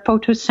who were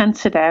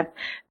photosensitive.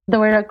 There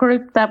were a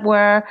group that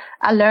were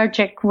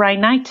allergic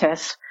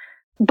rhinitis,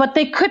 but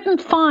they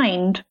couldn't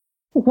find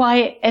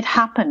why it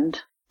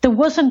happened. There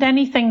wasn't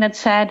anything that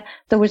said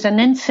there was an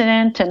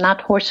incident in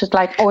that horse's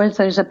life or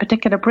there's a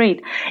particular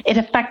breed. It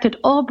affected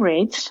all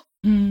breeds.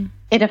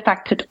 It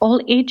affected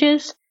all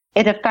ages.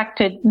 It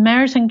affected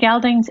mares and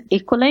geldings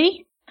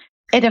equally.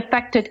 It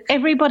affected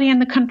everybody in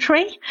the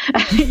country,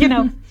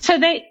 So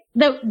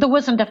there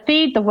wasn't a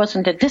feed, there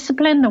wasn't a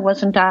discipline, there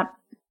wasn't a,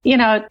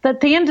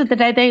 at the end of the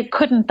day, they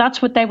couldn't,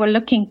 that's what they were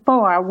looking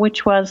for,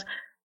 which was,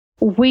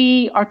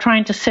 we are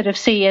trying to sort of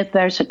see if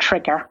there's a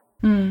trigger.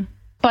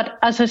 But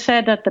as I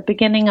said at the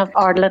beginning of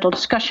our little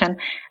discussion,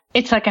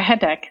 it's like a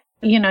headache.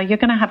 You're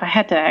going to have a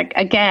headache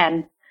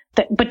again,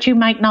 but you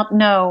might not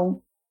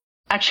know,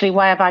 actually,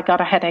 why have I got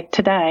a headache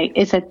today?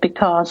 Is it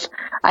because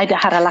I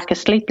had a lack of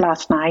sleep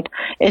last night?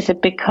 Is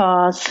it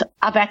because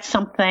I've ate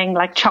something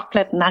like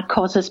chocolate and that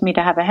causes me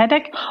to have a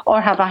headache?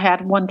 Or have I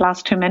had one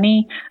glass too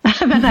many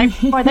the night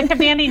before? There could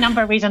be any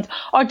number of reasons.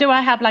 Or do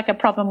I have like a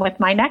problem with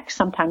my neck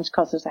sometimes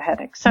causes a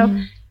headache? So,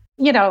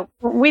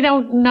 we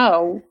don't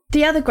know.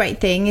 The other great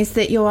thing is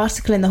that your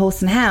article in the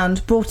Horse and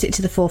Hound brought it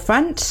to the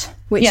forefront,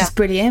 which is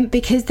brilliant,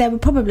 because there were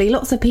probably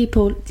lots of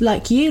people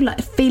like you,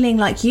 feeling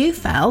like you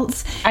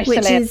felt,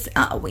 which is,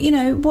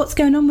 what's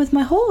going on with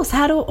my horse?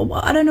 I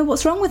don't know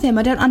what's wrong with him.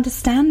 I don't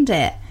understand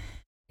it.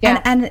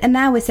 Yeah. And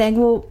now we're saying,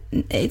 well,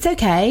 it's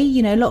okay.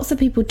 Lots of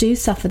people do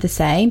suffer the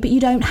same, but you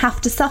don't have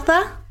to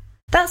suffer.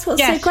 That's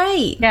what's so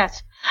great.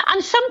 Yes.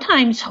 And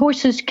sometimes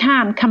horses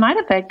can come out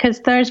of it, because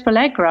there's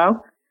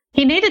Vallegro.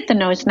 He needed the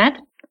nose net.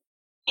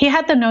 He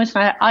had the nose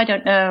net, I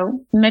don't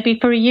know, maybe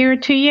for a year or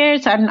 2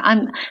 years,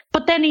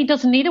 but then he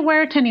doesn't need to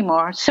wear it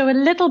anymore. So a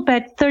little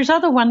bit, there's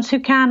other ones who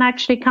can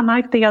actually come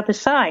out the other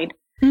side.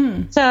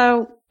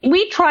 So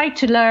we try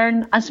to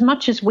learn as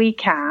much as we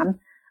can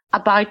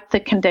about the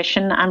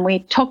condition, and we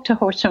talk to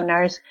horse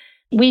owners.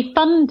 We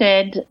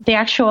funded the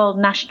actual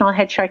National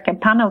Head Shaking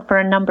Panel for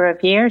a number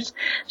of years.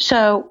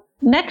 So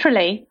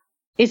Netrally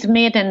is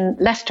made in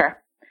Leicester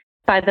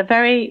by the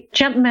very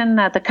gentleman,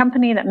 the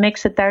company that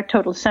makes it there,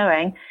 Total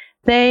Sewing.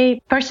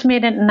 They first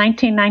made it in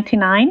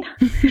 1999,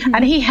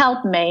 and he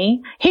helped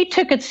me. He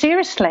took it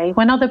seriously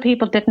when other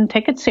people didn't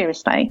take it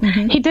seriously.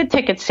 He did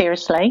take it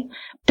seriously.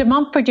 De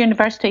Montfort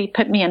University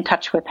put me in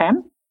touch with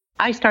him.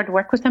 I started to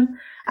work with him,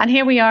 and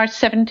here we are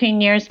 17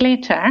 years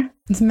later.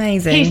 It's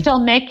amazing. He's still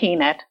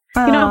making it.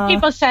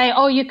 People say,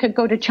 oh, you could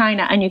go to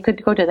China and you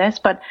could go to this,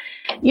 but,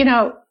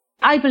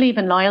 I believe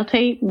in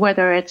loyalty,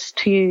 whether it's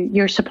to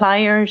your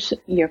suppliers,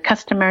 your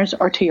customers,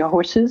 or to your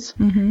horses.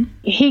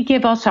 He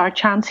gave us our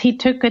chance. He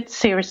took it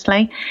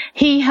seriously.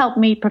 He helped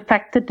me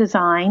perfect the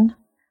design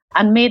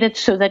and made it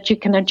so that you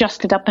can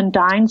adjust it up and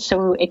down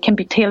so it can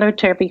be tailored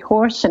to every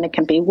horse and it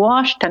can be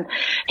washed. And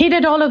he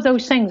did all of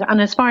those things. And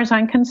as far as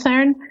I'm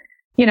concerned,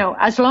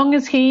 as long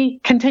as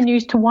he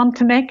continues to want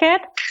to make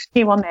it,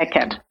 he will make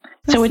it.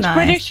 So it's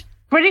nice.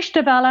 British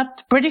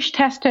developed, British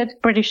tested,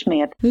 British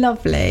made.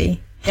 Lovely.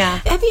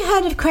 Yeah. Have you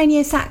heard of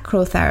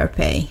craniosacral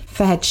therapy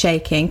for head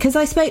shaking? Because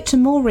I spoke to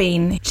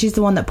Maureen. She's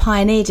the one that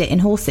pioneered it in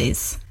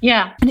horses.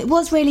 Yeah. And it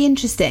was really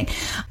interesting.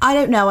 I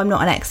don't know. I'm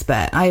not an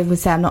expert. I would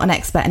say I'm not an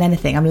expert in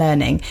anything. I'm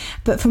learning.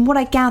 But from what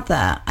I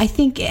gather, I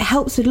think it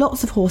helps with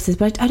lots of horses.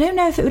 But I don't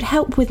know if it would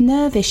help with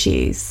nerve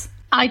issues.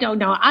 I don't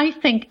know. I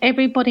think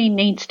everybody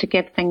needs to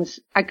give things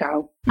a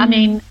go. I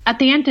mean, at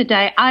the end of the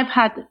day, I've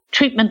had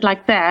treatment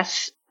like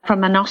this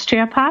from an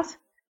osteopath,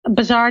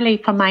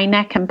 bizarrely for my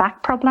neck and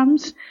back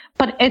problems,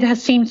 but it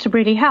seems to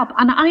really help.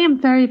 And I am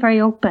very,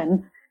 very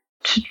open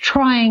to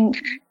trying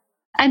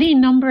any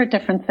number of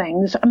different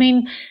things. I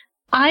mean,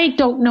 I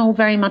don't know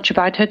very much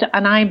about it,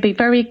 and I'd be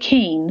very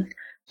keen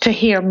to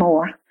hear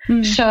more.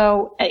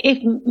 So if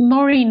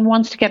Maureen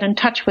wants to get in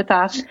touch with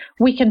us,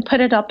 we can put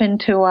it up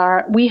into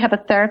we have a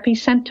therapy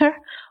center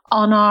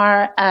on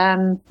our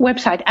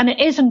website. And it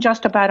isn't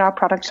just about our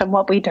products and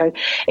what we do.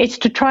 It's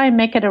to try and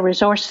make it a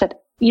resource that,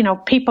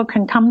 people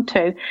can come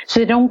to so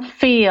they don't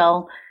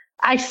feel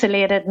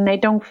isolated and they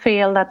don't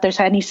feel that there's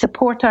any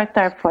support out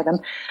there for them.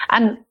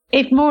 And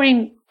if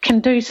Maureen can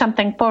do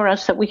something for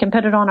us that we can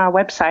put it on our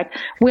website,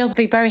 we'll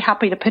be very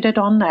happy to put it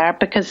on there,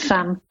 because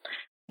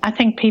I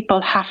think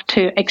people have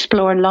to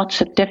explore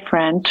lots of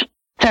different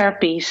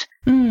therapies,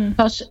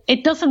 because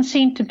it doesn't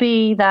seem to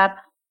be that.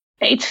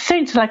 It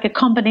seems like a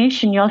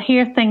combination. You'll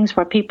hear things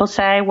where people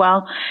say,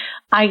 well,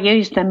 I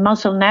use the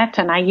muzzle net,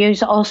 and I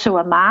use also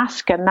a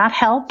mask, and that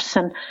helps.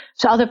 And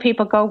so other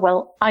people go,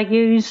 well, I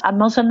use a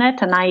muzzle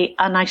net and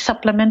I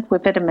supplement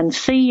with vitamin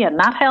C, and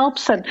that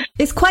helps. And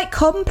it's quite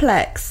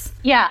complex.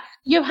 Yeah,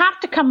 you have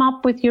to come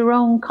up with your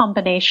own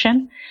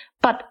combination.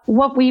 But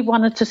what we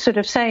wanted to sort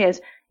of say is,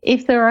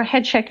 if there are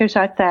head shakers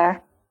out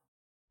there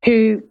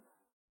who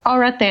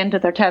are at the end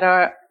of their tether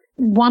or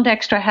want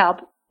extra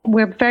help,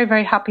 we're very,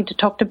 very happy to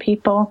talk to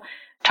people,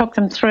 talk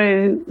them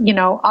through, you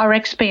know, our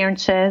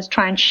experiences,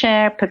 try and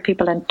share, put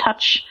people in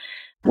touch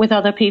with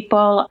other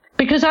people.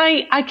 Because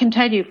I can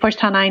tell you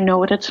firsthand, I know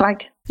what it's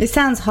like. It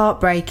sounds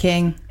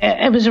heartbreaking.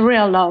 It was a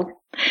real low.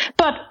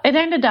 But it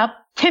ended up,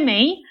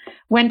 Timmy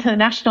went to the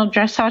National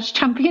Dressage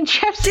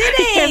Championships. Did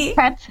he?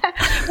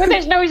 With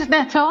his nose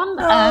net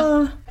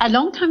on. A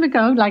long time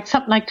ago, like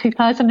something like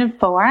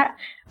 2004,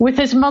 with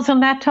his muzzle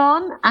net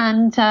on.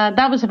 And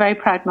that was a very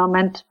proud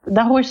moment.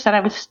 The horse that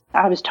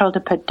I was told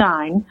to put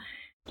down,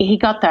 he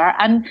got there,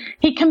 and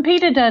he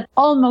competed at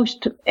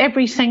almost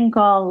every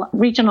single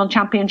regional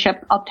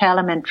championship up to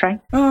elementary.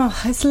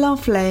 Oh, it's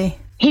lovely.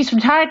 He's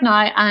retired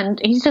now, and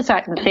he's just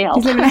out in the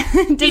field.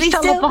 He's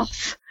still a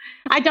boss.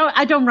 I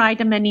don't ride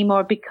him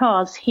anymore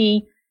because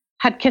he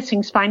had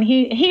kissing spine.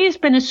 He's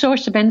been a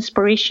source of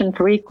inspiration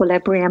for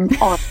Equilibrium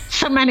on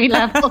so many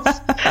levels.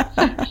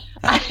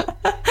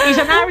 He's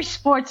an Irish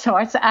sports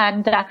horse,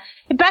 and the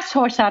best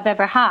horse I've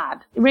ever had.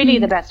 Really,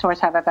 the best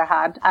horse I've ever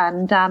had.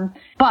 And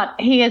but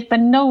he has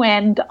been no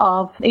end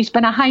of. He's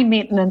been a high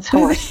maintenance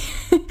horse.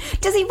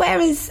 Does he wear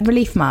his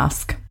relief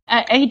mask?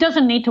 He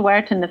doesn't need to wear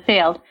it in the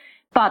field.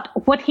 But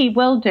what he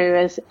will do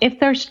is, if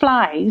there's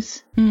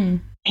flies.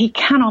 He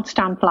cannot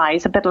stand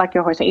flies, a bit like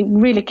your horse. He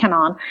really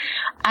cannot.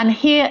 And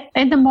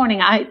in the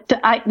morning,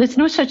 there's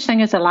no such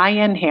thing as a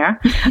lie-in here.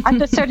 I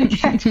just sort of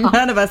get on.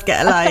 None of us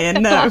get a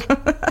lie-in, no.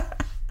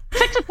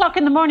 6 o'clock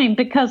in the morning,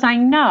 because I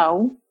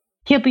know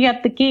he'll be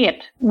at the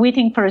gate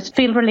waiting for his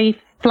field relief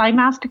fly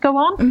mask to go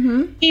on.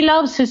 Mm-hmm. He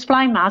loves his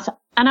fly mask,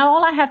 and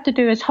all I have to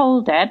do is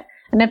hold it.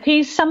 And if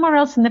he's somewhere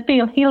else in the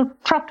field, he'll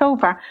trot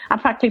over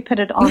and practically put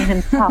it on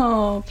himself.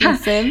 Oh,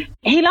 bless him.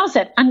 He loves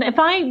it. And if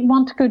I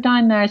want to go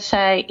down there,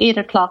 say, 8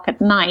 o'clock at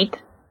night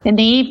in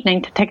the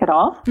evening to take it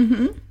off,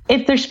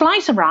 if there's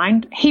flies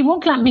around, he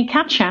won't let me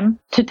catch him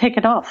to take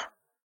it off.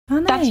 Oh,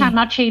 no. That's how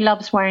much he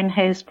loves wearing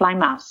his fly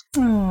mask.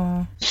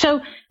 Oh.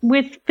 So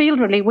with field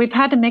relief, we've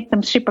had to make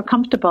them super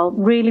comfortable,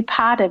 really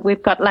padded.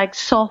 We've got like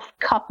soft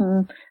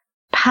cotton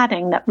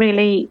padding that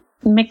really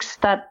make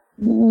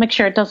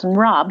sure it doesn't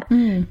rub,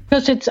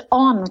 because it's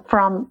on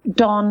from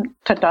dawn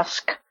to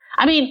dusk.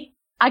 I mean,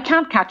 I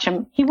can't catch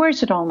him. He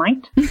wears it all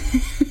night.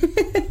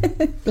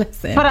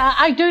 Bless him. But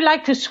I do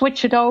like to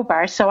switch it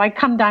over, so I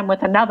come down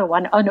with another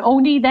one, and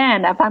only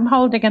then, if I'm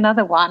holding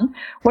another one,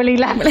 will he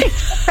let me.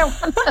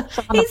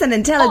 He's an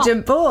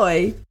intelligent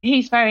boy.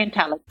 He's very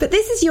intelligent. But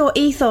this is your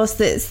ethos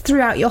that's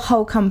throughout your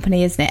whole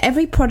company, isn't it?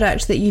 Every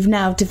product that you've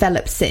now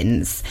developed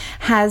since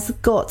has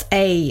got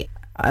a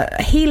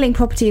healing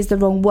property is the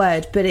wrong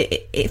word, but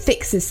it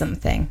fixes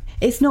something.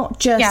 It's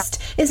not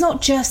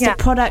just a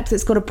product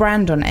that's got a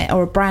brand on it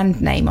or a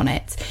brand name on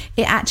it.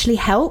 It actually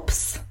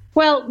helps.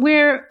 Well,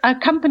 we're a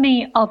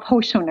company of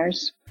horse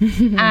owners,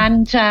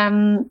 and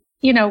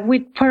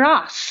for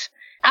us,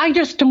 I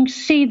just don't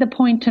see the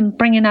point in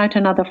bringing out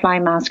another fly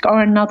mask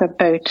or another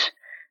boot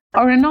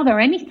or another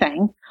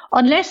anything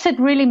unless it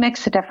really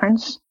makes a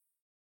difference.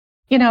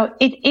 You know,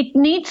 there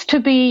needs to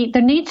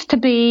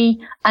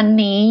be a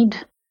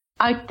need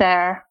out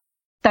there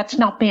that's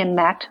not being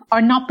met or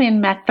not being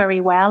met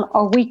very well,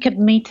 or we could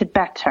meet it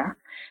better.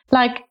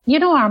 Like,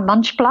 our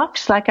munch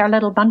blocks, like our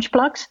little munch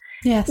blocks.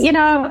 Yes.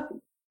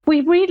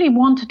 We really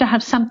wanted to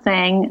have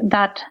something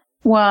that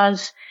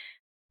was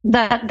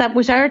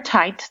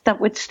airtight,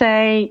 that would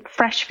stay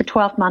fresh for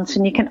 12 months,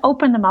 and you can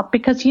open them up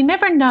because you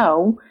never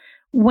know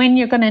when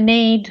you're going to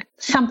need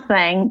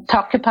something to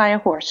occupy a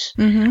horse,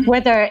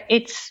 whether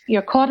it's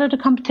you're caught at a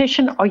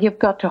competition or you've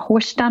got a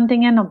horse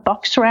standing in a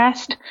box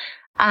rest.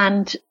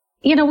 And,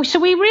 so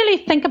we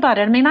really think about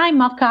it. I mean, I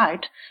muck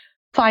out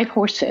 5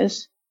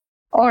 horses,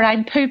 or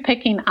I'm poo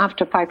picking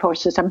after 5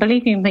 horses. And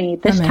believe you me,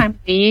 this time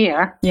of the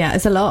year. Yeah,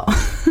 it's a lot.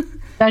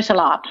 There's a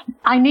lot.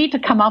 I need to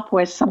come up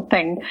with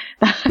something.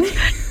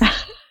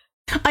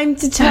 I'm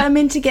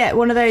determined to get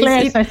one of those.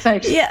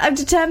 Yeah, I'm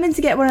determined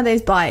to get one of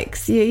those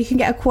bikes. You can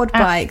get a quad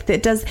bike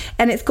that does,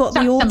 and it's got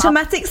the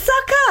automatic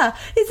sucker.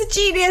 It's a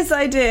genius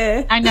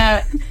idea. I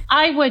know.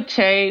 I would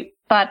too.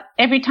 But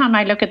every time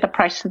I look at the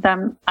price of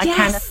them, I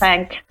kind of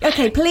think...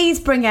 Okay, please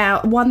bring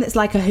out one that's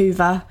like a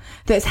Hoover,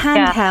 that's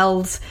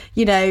handheld,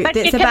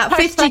 that's about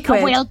 50 like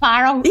quid. A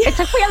wheelbarrow. Yeah.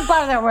 It's a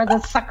wheelbarrow with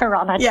a sucker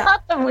on it. Yeah.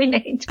 That's what we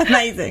need.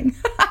 Amazing.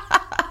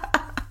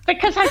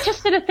 Because I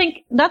just sort of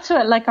think, that's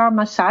what, like our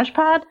massage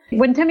pad.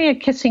 When Timmy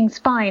had kissing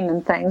spine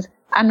and things,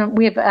 and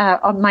we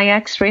have, my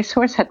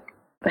ex-racehorse,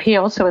 he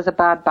also has a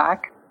bad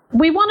back.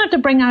 We wanted to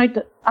bring out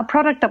a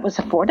product that was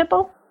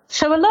affordable.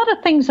 So a lot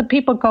of things that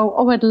people go,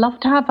 I'd love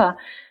to have a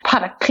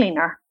paddock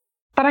cleaner.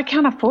 but I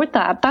can't afford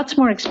that. That's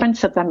more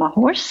expensive than my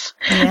horse.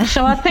 Yeah.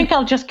 So I think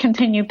I'll just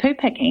continue poo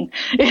picking,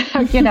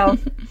 you know.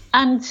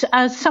 And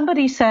as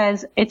somebody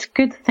says, it's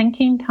good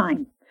thinking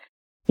time.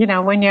 You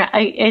know, when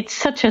it's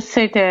such a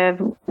sort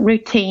of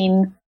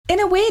routine.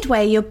 In a weird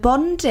way, you're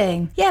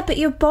bonding. Yeah, but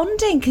you're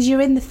bonding because you're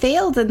in the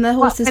field and the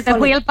horse is with a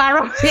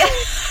wheelbarrow. Yeah.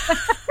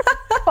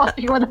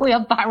 With a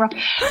wheelbarrow.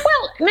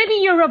 Well, maybe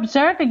you're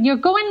observing. You're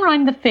going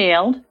around the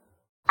field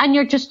and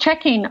you're just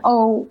checking,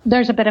 oh,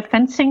 there's a bit of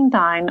fencing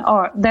down,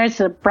 or there's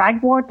a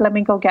bragwort. Let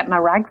me go get my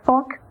rag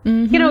fork.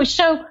 Mm-hmm. You know,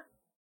 so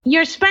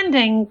you're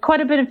spending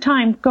quite a bit of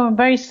time going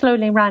very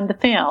slowly around the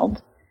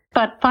field.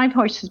 But 5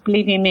 horses,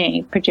 believe you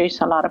me, produce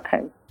a lot of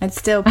poo. I'd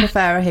still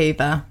prefer a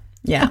Hoover.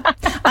 Yeah.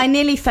 I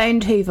nearly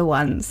phoned Hoover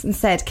once and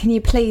said, can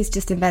you please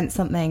just invent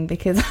something?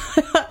 Because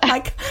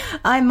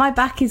my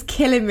back is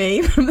killing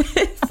me from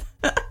this.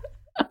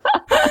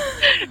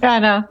 I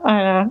know.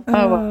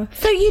 Oh, well.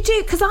 So you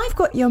do, because I've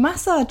got your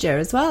massager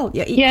as well,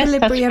 your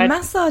equilibrium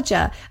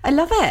massager. I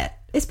love it.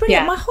 It's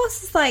brilliant. Yeah. My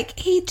horse is like,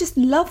 he just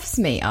loves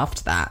me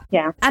after that.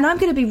 Yeah. And I'm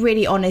going to be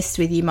really honest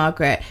with you,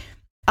 Margaret.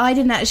 I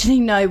didn't actually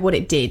know what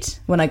it did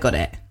when I got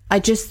it. I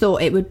just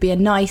thought it would be a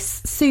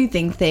nice,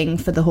 soothing thing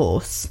for the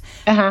horse.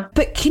 Uh-huh.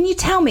 But can you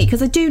tell me,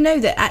 because I do know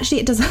that actually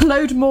it does a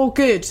load more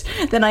good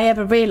than I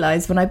ever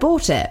realised when I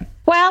bought it.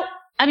 Well,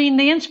 I mean,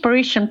 the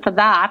inspiration for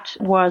that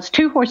was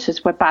 2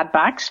 horses with bad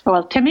backs.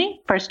 Well,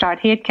 Timmy, for a start,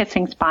 he had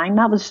kissing spine.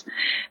 That was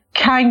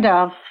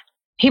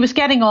he was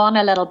getting on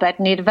a little bit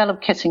and he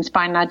developed kissing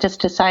spine. I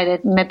just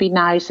decided maybe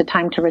now is the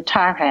time to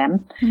retire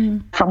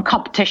him from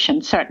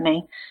competition,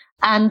 certainly.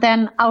 And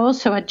then I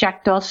also had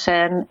Jack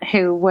Dawson,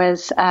 who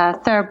was a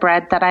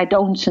thoroughbred that I'd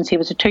owned since he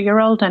was a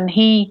 2-year-old. And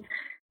he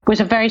was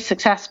very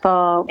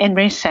successful in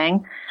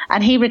racing.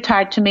 And he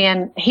retired to me,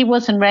 and he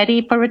wasn't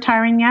ready for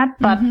retiring yet.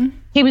 But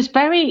he was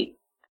very,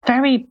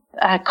 very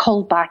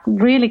cold back,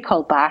 really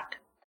cold back.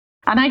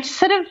 And I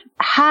sort of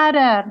had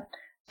a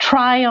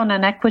try on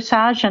an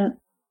equissage. And,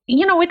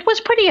 you know, it was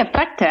pretty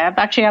effective.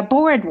 Actually, I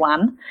borrowed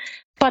one.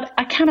 But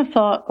I kind of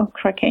thought, oh,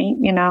 cricky,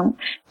 you know,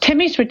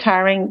 Timmy's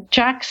retiring,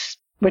 Jack's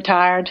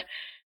retired.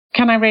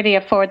 Can I really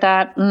afford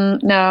that?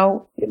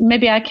 No.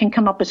 Maybe I can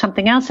come up with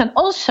something else. And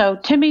also,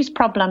 Timmy's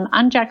problem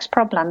and Jack's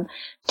problem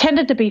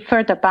tended to be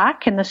further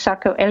back in the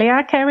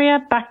sacroiliac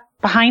area, back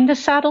behind the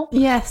saddle.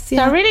 Yes. Yeah.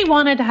 So I really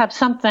wanted to have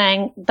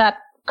something that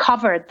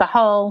covered the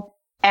whole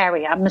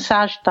area,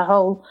 massaged the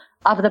whole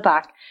of the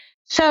back.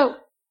 So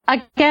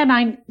again,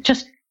 I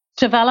just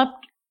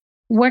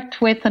worked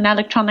with an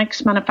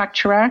electronics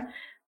manufacturer,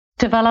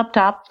 developed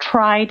up,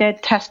 tried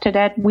it, tested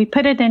it. We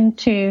put it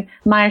into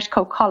Myers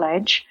Co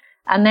College,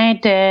 and they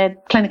did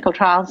clinical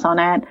trials on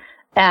it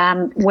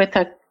with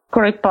a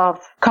group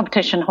of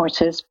competition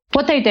horses.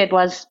 What they did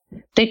was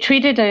they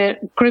treated a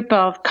group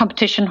of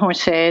competition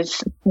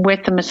horses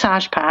with the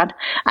massage pad,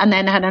 and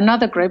then had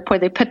another group where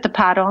they put the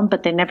pad on,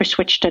 but they never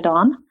switched it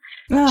on.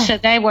 Oh. So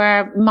they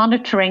were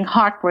monitoring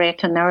heart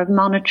rate, and they were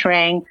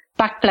monitoring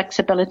back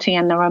flexibility,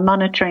 and they were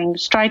monitoring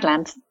stride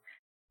length.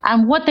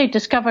 And what they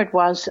discovered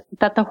was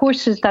that the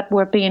horses that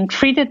were being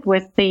treated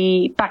with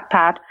the back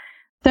pad,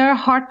 their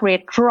heart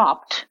rate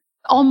dropped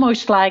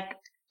almost like,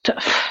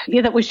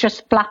 that was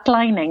just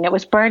flatlining. It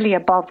was barely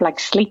above like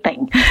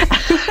sleeping.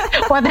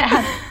 Well, they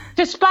had,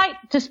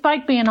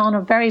 despite being on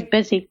a very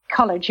busy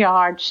college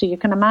yard, so you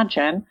can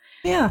imagine.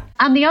 Yeah.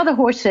 And the other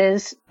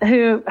horses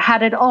who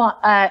had it on,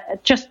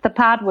 just the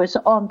pad was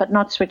on but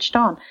not switched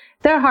on,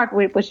 their heart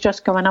rate was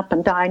just going up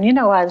and down, you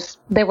know, as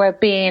they were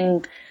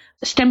being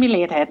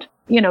stimulated,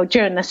 you know,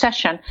 during the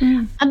session.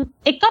 And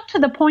it got to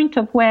the point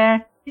of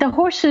where the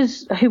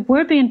horses who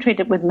were being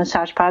treated with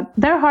massage pad,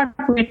 their heart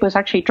rate was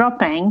actually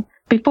dropping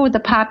before the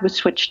pad was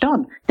switched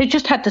on. They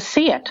just had to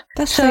see it.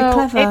 That's so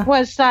clever. It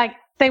was like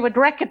they would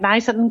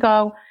recognize it and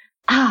go,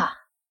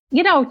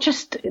 you know,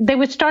 just they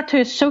would start to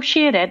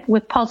associate it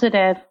with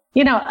positive,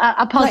 you know,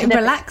 a positive like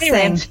relaxing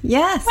experience.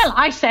 Yes. Well,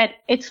 I said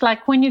it's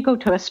like when you go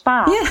to a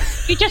spa. Yeah.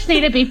 You just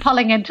need to be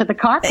pulling into the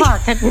car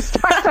park and you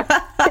start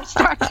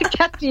to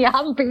get the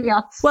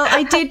ambience. Well,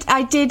 I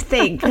did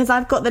think, because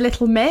I've got the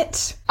little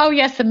mitt. Oh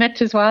yes, the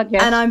mitt as well.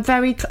 Yes. And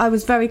I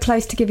was very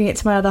close to giving it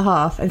to my other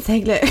half and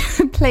saying, look,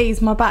 please,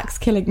 my back's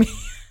killing me.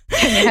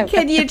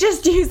 Can you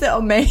just use it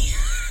on me?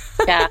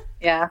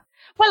 Yeah.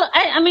 Well,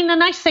 I mean, the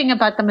nice thing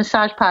about the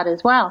massage pad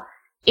as well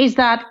is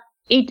that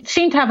it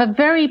seemed to have a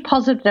very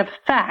positive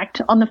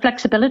effect on the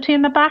flexibility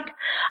in the back.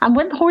 And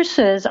when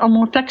horses are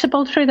more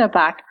flexible through their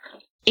back,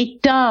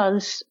 it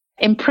does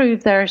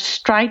improve their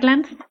stride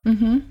length.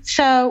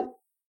 So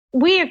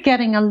we are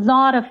getting a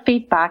lot of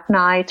feedback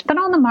now. It's been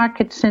on the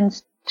market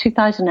since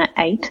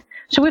 2008.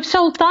 So we've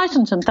sold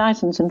thousands and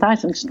thousands and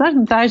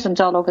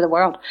thousands all over the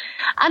world.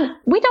 And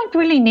we don't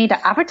really need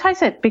to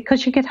advertise it,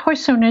 because you get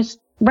horse owners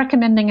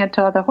recommending it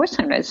to other horse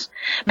owners,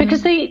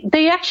 because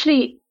they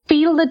actually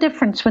feel the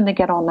difference when they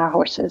get on their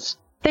horses.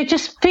 They're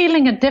just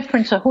feeling a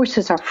difference. The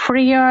horses are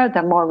freer,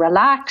 they're more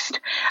relaxed,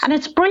 and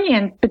it's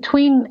brilliant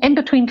in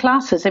between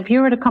classes. If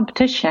you're at a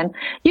competition,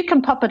 you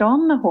can pop it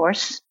on the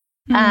horse,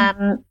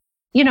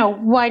 you know,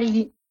 while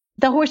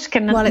the horse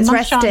can while it's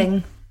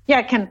resting.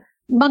 Can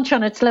munch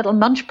on its little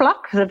munch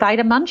block, the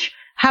Vitamunch,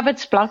 have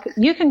its block.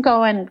 You can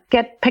go and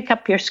pick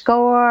up your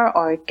score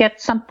or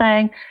get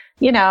something,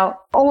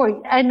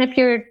 and if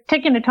you're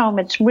taking it home,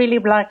 it's really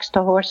relaxed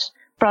the horse,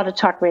 brought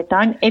its heart rate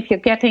down. If you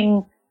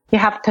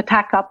have to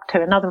tack up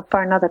to another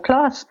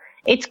class,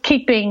 it's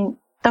keeping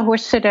the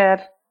horse sort of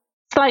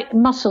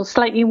muscles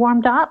slightly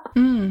warmed up,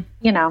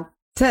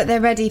 So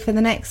they're ready for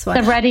the next one.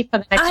 They're ready for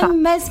the next one.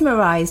 I'm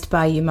mesmerised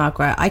by you,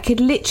 Margaret. I could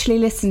literally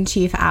listen to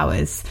you for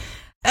hours.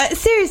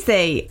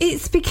 Seriously,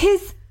 it's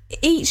because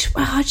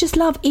I just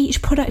love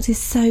each product is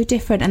so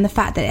different, and the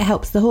fact that it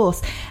helps the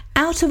horse.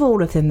 Out of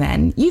all of them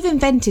then, you've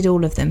invented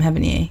all of them,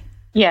 haven't you?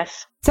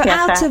 Yes. So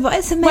yes,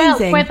 it's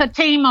amazing. Well, with a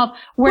team of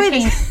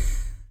working...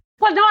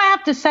 Well, no, I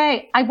have to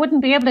say, I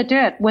wouldn't be able to do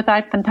it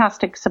without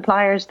fantastic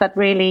suppliers that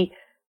really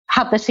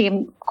have the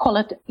same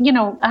quality,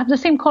 have the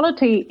same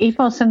quality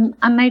ethos, and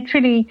they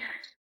truly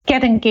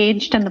get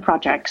engaged in the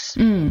projects.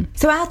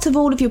 So out of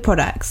all of your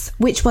products,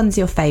 which one's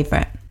your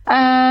favourite?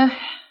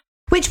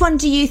 Which one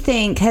do you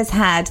think has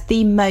had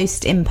the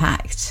most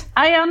impact?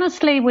 I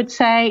honestly would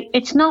say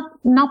it's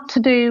not to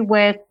do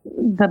with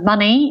the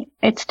money.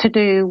 It's to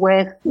do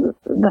with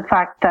the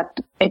fact that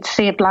it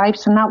saved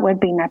lives, and that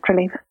would be Net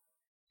Relief.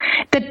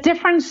 The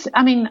difference,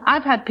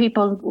 I've had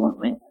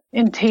people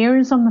in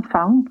tears on the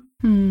phone.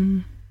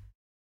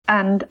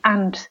 And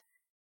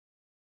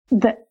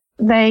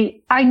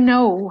I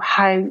know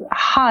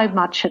how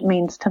much it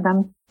means to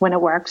them when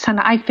it works. And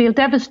I feel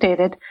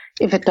devastated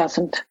if it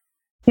doesn't.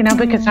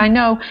 Because I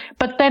know,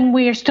 but then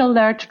we are still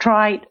there to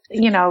try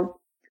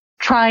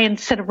and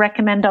sort of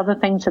recommend other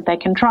things that they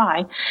can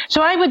try.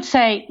 So I would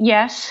say,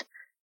 yes,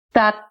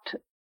 that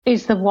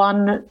is the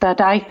one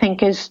that I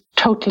think is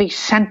totally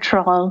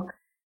central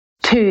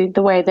to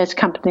the way this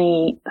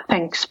company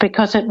thinks,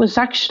 because it was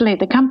actually,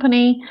 the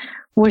company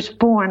was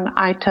born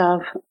out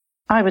of,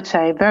 I would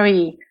say, a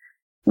very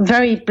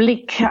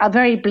bleak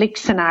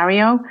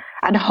scenario,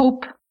 and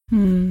hope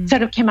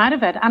sort of came out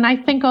of it. And I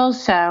think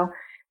also,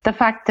 the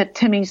fact that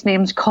Timmy's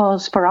name's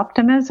Cause for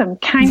Optimism,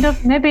 kind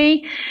of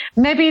maybe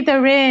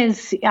there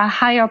is a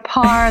higher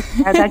power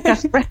there that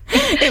just...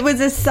 It was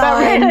a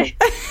sign.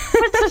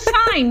 It's a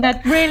sign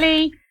that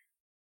really,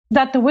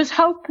 that there was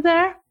hope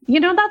there.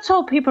 That's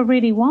all people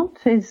really want,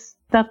 is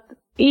that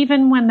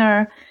even when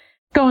they're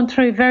going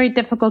through very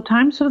difficult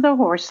times with their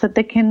horse, that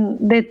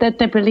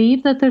they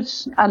believe that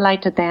there's a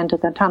light at the end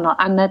of the tunnel,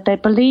 and that they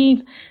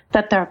believe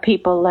that there are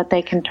people that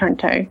they can turn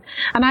to.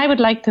 And I would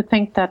like to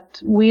think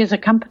that we as a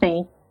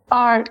company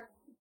are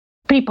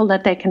people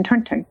that they can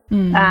turn to.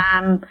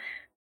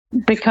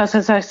 Because,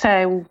 as I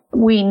say,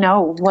 we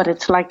know what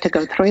it's like to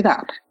go through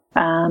that.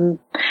 And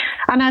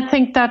I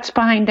think that's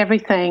behind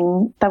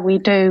everything that we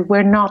do.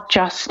 We're not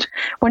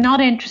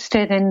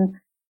interested in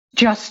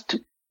just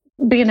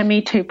being a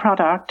Me Too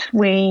product.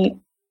 We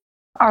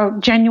are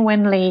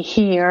genuinely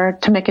here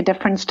to make a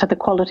difference to the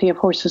quality of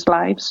horses'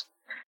 lives,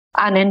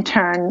 and in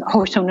turn,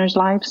 horse owners'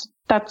 lives.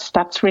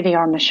 That's really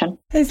our mission.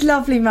 It's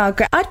lovely,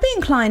 Margaret. I'd be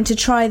inclined to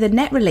try the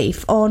Net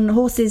Relief on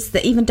horses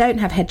that even don't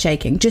have head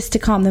shaking, just to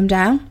calm them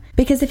down.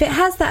 Because if it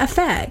has that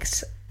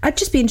effect, I'd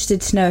just be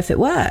interested to know if it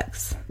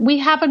works. We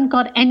haven't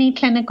got any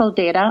clinical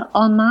data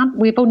on that.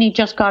 We've only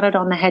just got it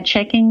on the head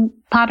shaking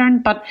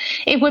pattern, but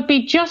it would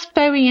be just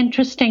very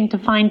interesting to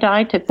find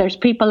out if there's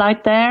people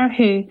out there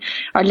who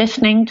are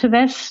listening to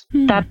this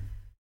that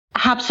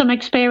have some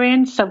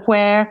experience of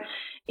where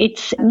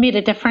it's made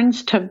a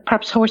difference to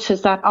perhaps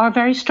horses that are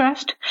very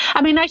stressed.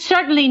 I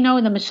certainly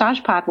know the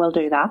massage pad will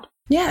do that.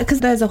 Yeah, because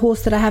there's a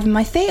horse that I have in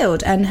my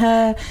field, and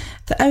the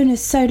owner's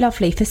so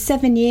lovely. For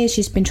 7 years,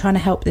 she's been trying to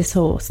help this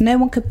horse. No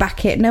one could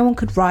back it, no one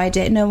could ride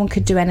it, no one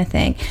could do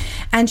anything.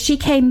 And she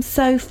came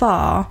so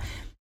far,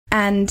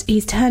 and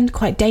he's turned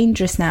quite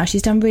dangerous now.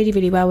 She's done really,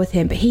 really well with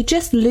him, but he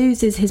just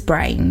loses his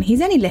brain.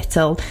 He's only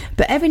little,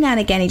 but every now and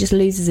again, he just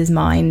loses his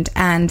mind.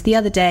 And the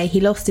other day, he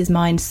lost his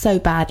mind so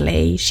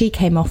badly. She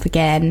came off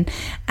again,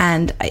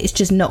 and it's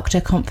just knocked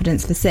her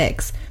confidence for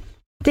 6.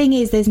 Thing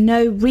is, there's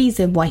no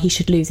reason why he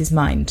should lose his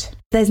mind.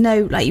 There's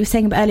no, like you were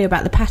saying earlier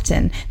about the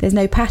pattern, there's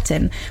no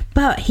pattern.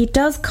 But he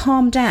does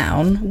calm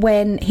down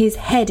when his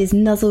head is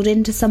nuzzled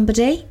into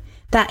somebody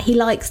that he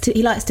likes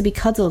to be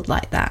cuddled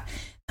like that.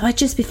 I'd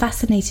just be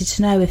fascinated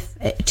to know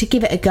to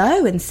give it a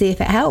go and see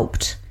if it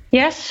helped.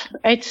 Yes,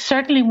 it's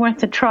certainly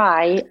worth a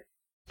try.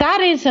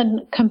 That is a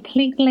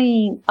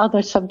completely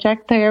other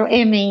subject there,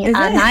 Amy. Is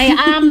and it? I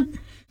am,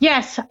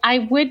 yes,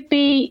 it'd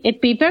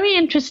be very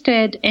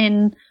interested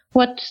in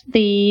what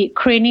the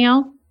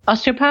cranial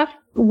osteopath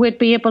would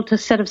be able to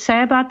sort of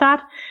say about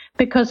that,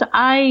 because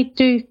I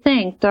do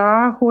think there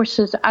are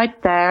horses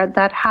out there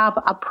that have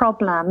a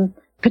problem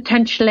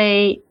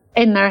potentially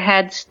in their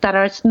heads that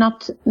are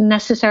not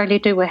necessarily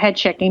due with head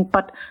shaking,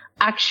 but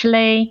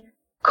actually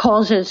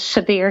causes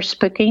severe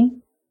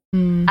spooking.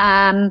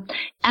 And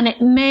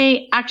it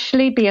may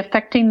actually be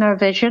affecting their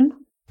vision.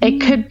 It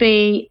could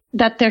be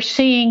that they're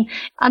seeing,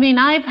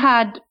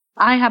 I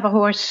have a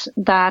horse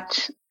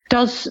that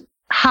does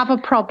have a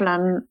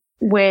problem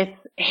with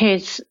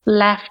his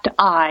left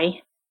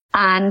eye,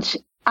 and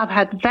I've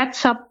had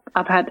vets up,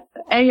 I've had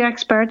area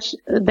experts.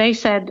 They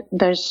said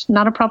there's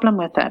not a problem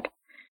with it.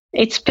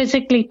 It's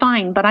physically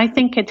fine, but I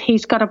think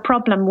he's got a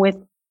problem with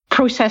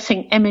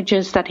processing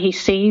images that he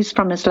sees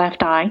from his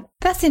left eye.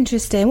 That's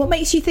interesting. What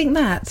makes you think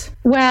that?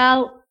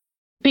 Well,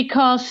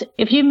 because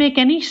if you make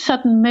any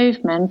sudden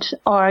movement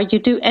or you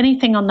do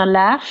anything on the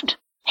left,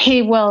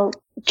 he will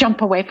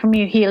jump away from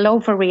you. He'll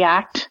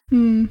overreact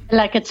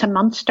like it's a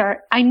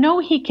monster. I know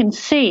he can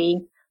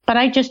see, but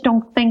I just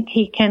don't think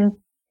he can.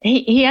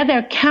 He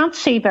either can't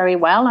see very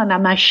well, and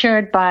I'm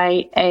assured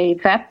by a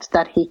vet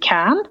that he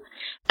can,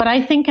 but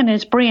I think in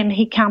his brain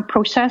he can't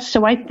process.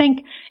 So I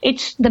think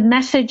it's the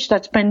message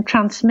that's been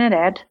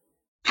transmitted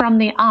from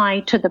the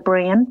eye to the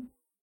brain.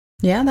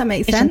 Yeah, that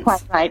makes sense. Isn't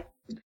quite right.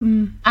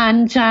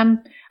 And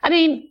I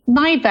mean,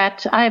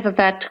 I have a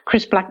vet,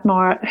 Chris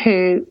Blackmore,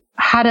 who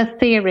had a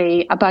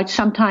theory about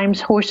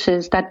sometimes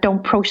horses that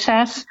don't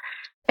process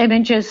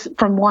images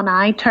from one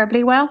eye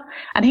terribly well.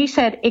 And he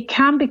said it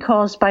can be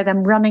caused by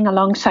them running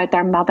alongside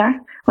their mother.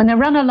 When they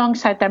run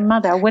alongside their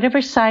mother,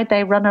 whatever side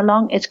they run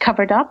along is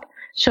covered up.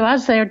 So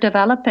as they're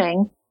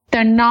developing,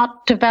 they're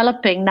not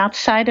developing that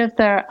side of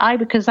their eye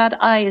because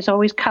that eye is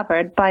always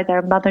covered by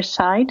their mother's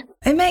side.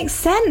 It makes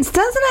sense,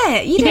 doesn't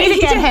it? You need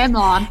to get him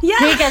on. Yeah.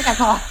 You get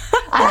him on.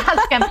 I'll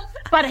ask him.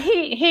 But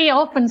he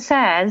often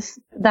says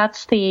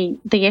that's the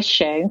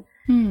issue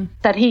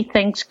that he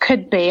thinks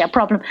could be a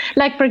problem.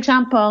 Like, for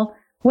example,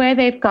 where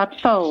they've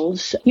got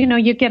foals,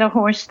 you get a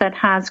horse that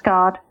has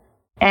got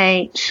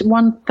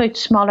 1 foot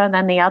smaller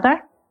than the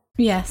other.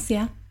 Yes,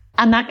 yeah.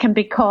 And that can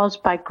be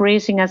caused by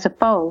grazing as a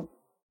foal.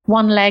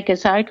 One leg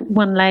is out,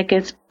 one leg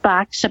is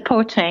back,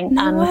 supporting.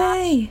 No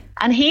way.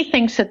 And he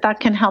thinks that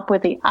can help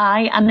with the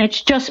eye, and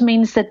it just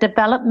means the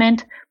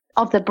development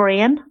of the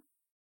brain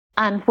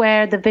and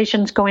where the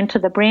visions go into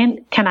the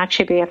brain can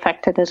actually be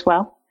affected as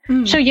well.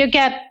 So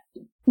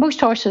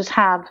most horses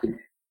have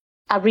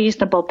a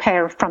reasonable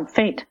pair of front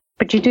feet,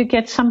 but you do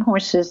get some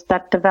horses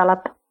that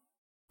develop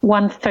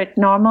 1 foot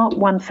normal,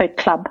 1 foot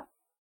club,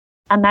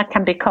 and that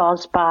can be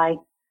caused by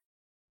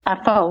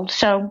a fold.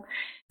 So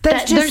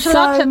there's just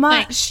so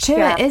much to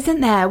it,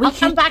 isn't there? I'll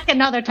come back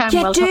another time.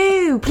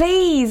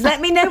 Please.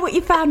 Let me know what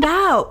you found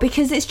out,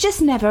 because it's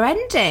just never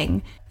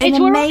ending.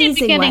 We're only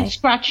beginning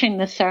scratching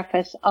the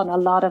surface on a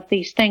lot of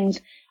these things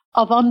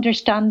of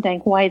understanding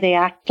why they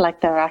act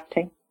like they're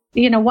acting.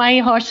 Why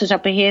horses are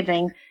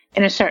behaving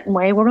in a certain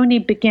way. We're only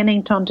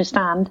beginning to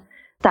understand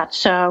that.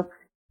 So.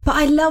 But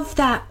I love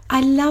that.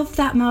 I love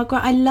that, Margaret.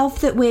 I love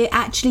that we're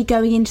actually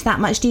going into that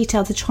much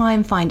detail to try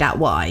and find out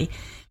why.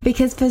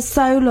 Because for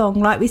so long,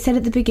 like we said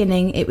at the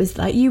beginning, it was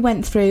like you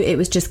went through, it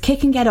was just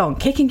kick and get on,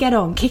 kick and get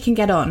on, kick and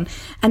get on.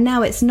 And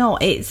now it's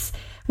not. It's,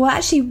 well,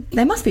 actually,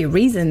 there must be a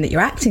reason that you're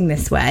acting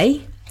this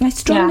way. I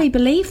strongly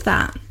believe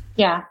that.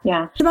 Yeah,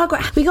 yeah. So,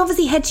 Margaret, we can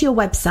obviously head to your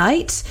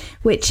website,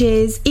 which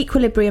is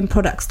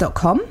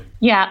equilibriumproducts.com.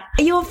 Yeah.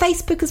 Are you on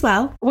Facebook as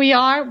well? We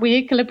are. We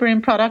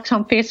Equilibrium Products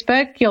on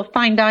Facebook. You'll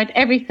find out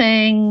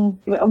everything.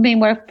 I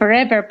mean, we're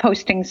forever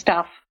posting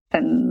stuff.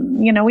 And,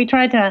 we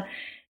try to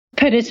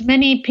put as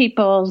many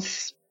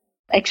people's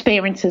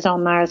experiences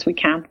on there as we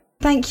can.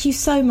 Thank you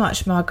so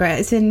much, Margaret.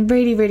 It's been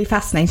really, really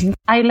fascinating.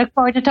 I look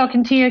forward to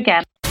talking to you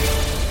again.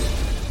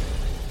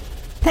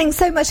 Thanks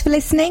so much for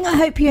listening. I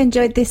hope you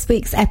enjoyed this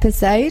week's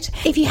episode.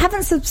 If you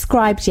haven't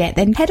subscribed yet,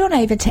 then head on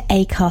over to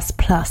Acast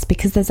Plus,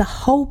 because there's a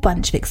whole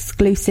bunch of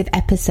exclusive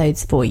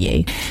episodes for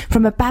you.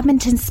 From a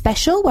badminton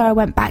special where I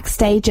went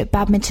backstage at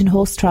Badminton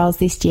Horse Trials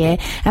this year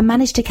and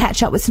managed to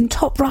catch up with some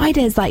top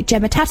riders like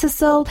Gemma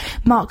Tattersall,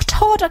 Mark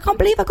Todd. I can't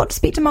believe I got to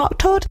speak to Mark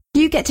Todd.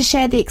 You get to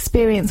share the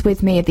experience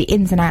with me of the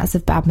ins and outs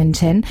of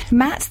badminton.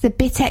 Matt, the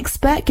bit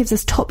expert, gives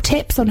us top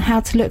tips on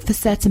how to look for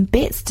certain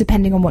bits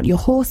depending on what your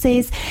horse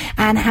is,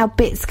 and how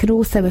bits can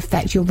also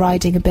affect your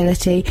riding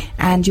ability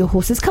and your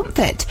horse's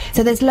comfort.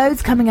 So there's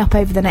loads coming up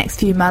over the next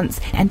few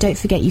months, and don't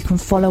forget you can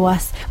follow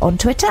us on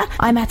Twitter.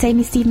 I'm at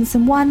Amy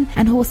Stevenson1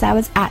 and Horse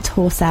Hour's at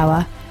Horse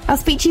Hour. I'll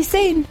speak to you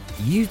soon.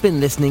 You've been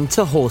listening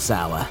to Horse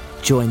Hour.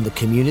 Join the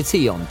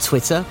community on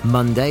Twitter,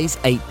 Mondays,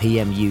 8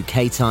 p.m.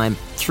 UK time,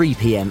 3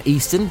 p.m.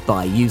 Eastern,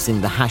 by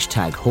using the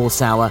hashtag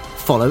Horse Hour.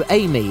 Follow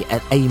Amy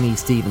at Amy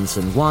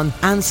Stevenson1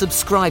 and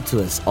subscribe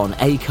to us on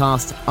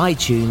Acast,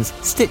 iTunes,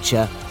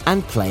 Stitcher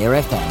and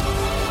Player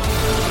FM.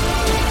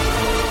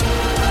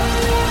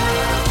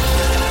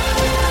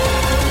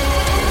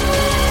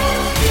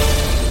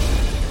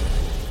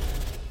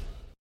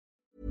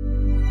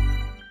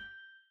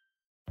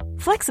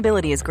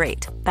 Flexibility is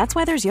great. That's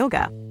why there's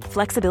yoga.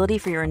 Flexibility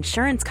for your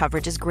insurance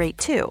coverage is great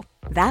too.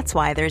 That's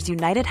why there's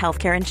United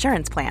Healthcare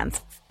Insurance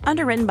Plans.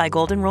 Underwritten by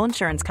Golden Rule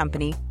Insurance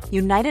Company,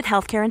 United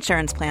Healthcare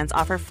Insurance Plans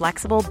offer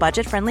flexible,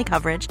 budget-friendly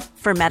coverage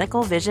for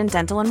medical, vision,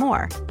 dental, and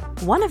more.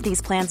 One of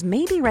these plans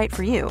may be right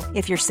for you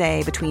if you're,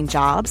 say, between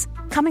jobs,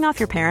 coming off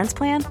your parents'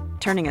 plan,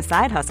 turning a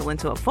side hustle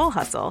into a full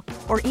hustle,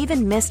 or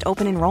even missed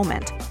open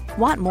enrollment.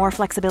 Want more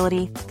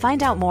flexibility?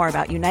 Find out more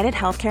about United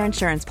Healthcare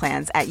Insurance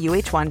Plans at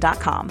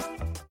uh1.com.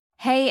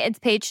 Hey, it's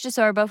Paige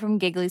DeSorbo from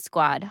Giggly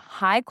Squad.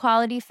 High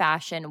quality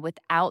fashion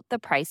without the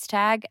price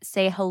tag.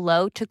 Say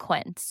hello to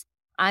Quince.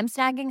 I'm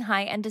snagging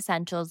high-end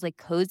essentials like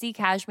cozy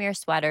cashmere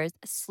sweaters,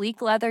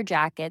 sleek leather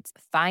jackets,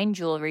 fine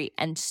jewelry,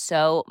 and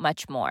so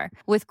much more.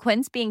 With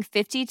Quince being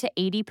 50 to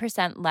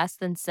 80% less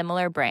than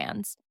similar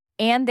brands.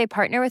 And they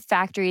partner with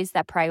factories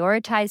that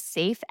prioritize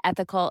safe,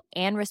 ethical,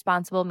 and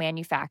responsible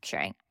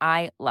manufacturing.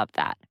 I love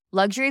that.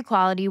 Luxury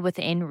quality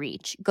within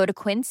reach. Go to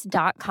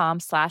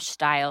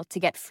quince.com/style to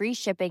get free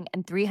shipping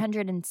and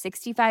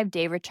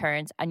 365-day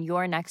returns on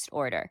your next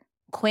order.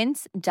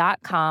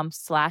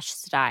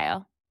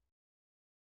 Quince.com/style.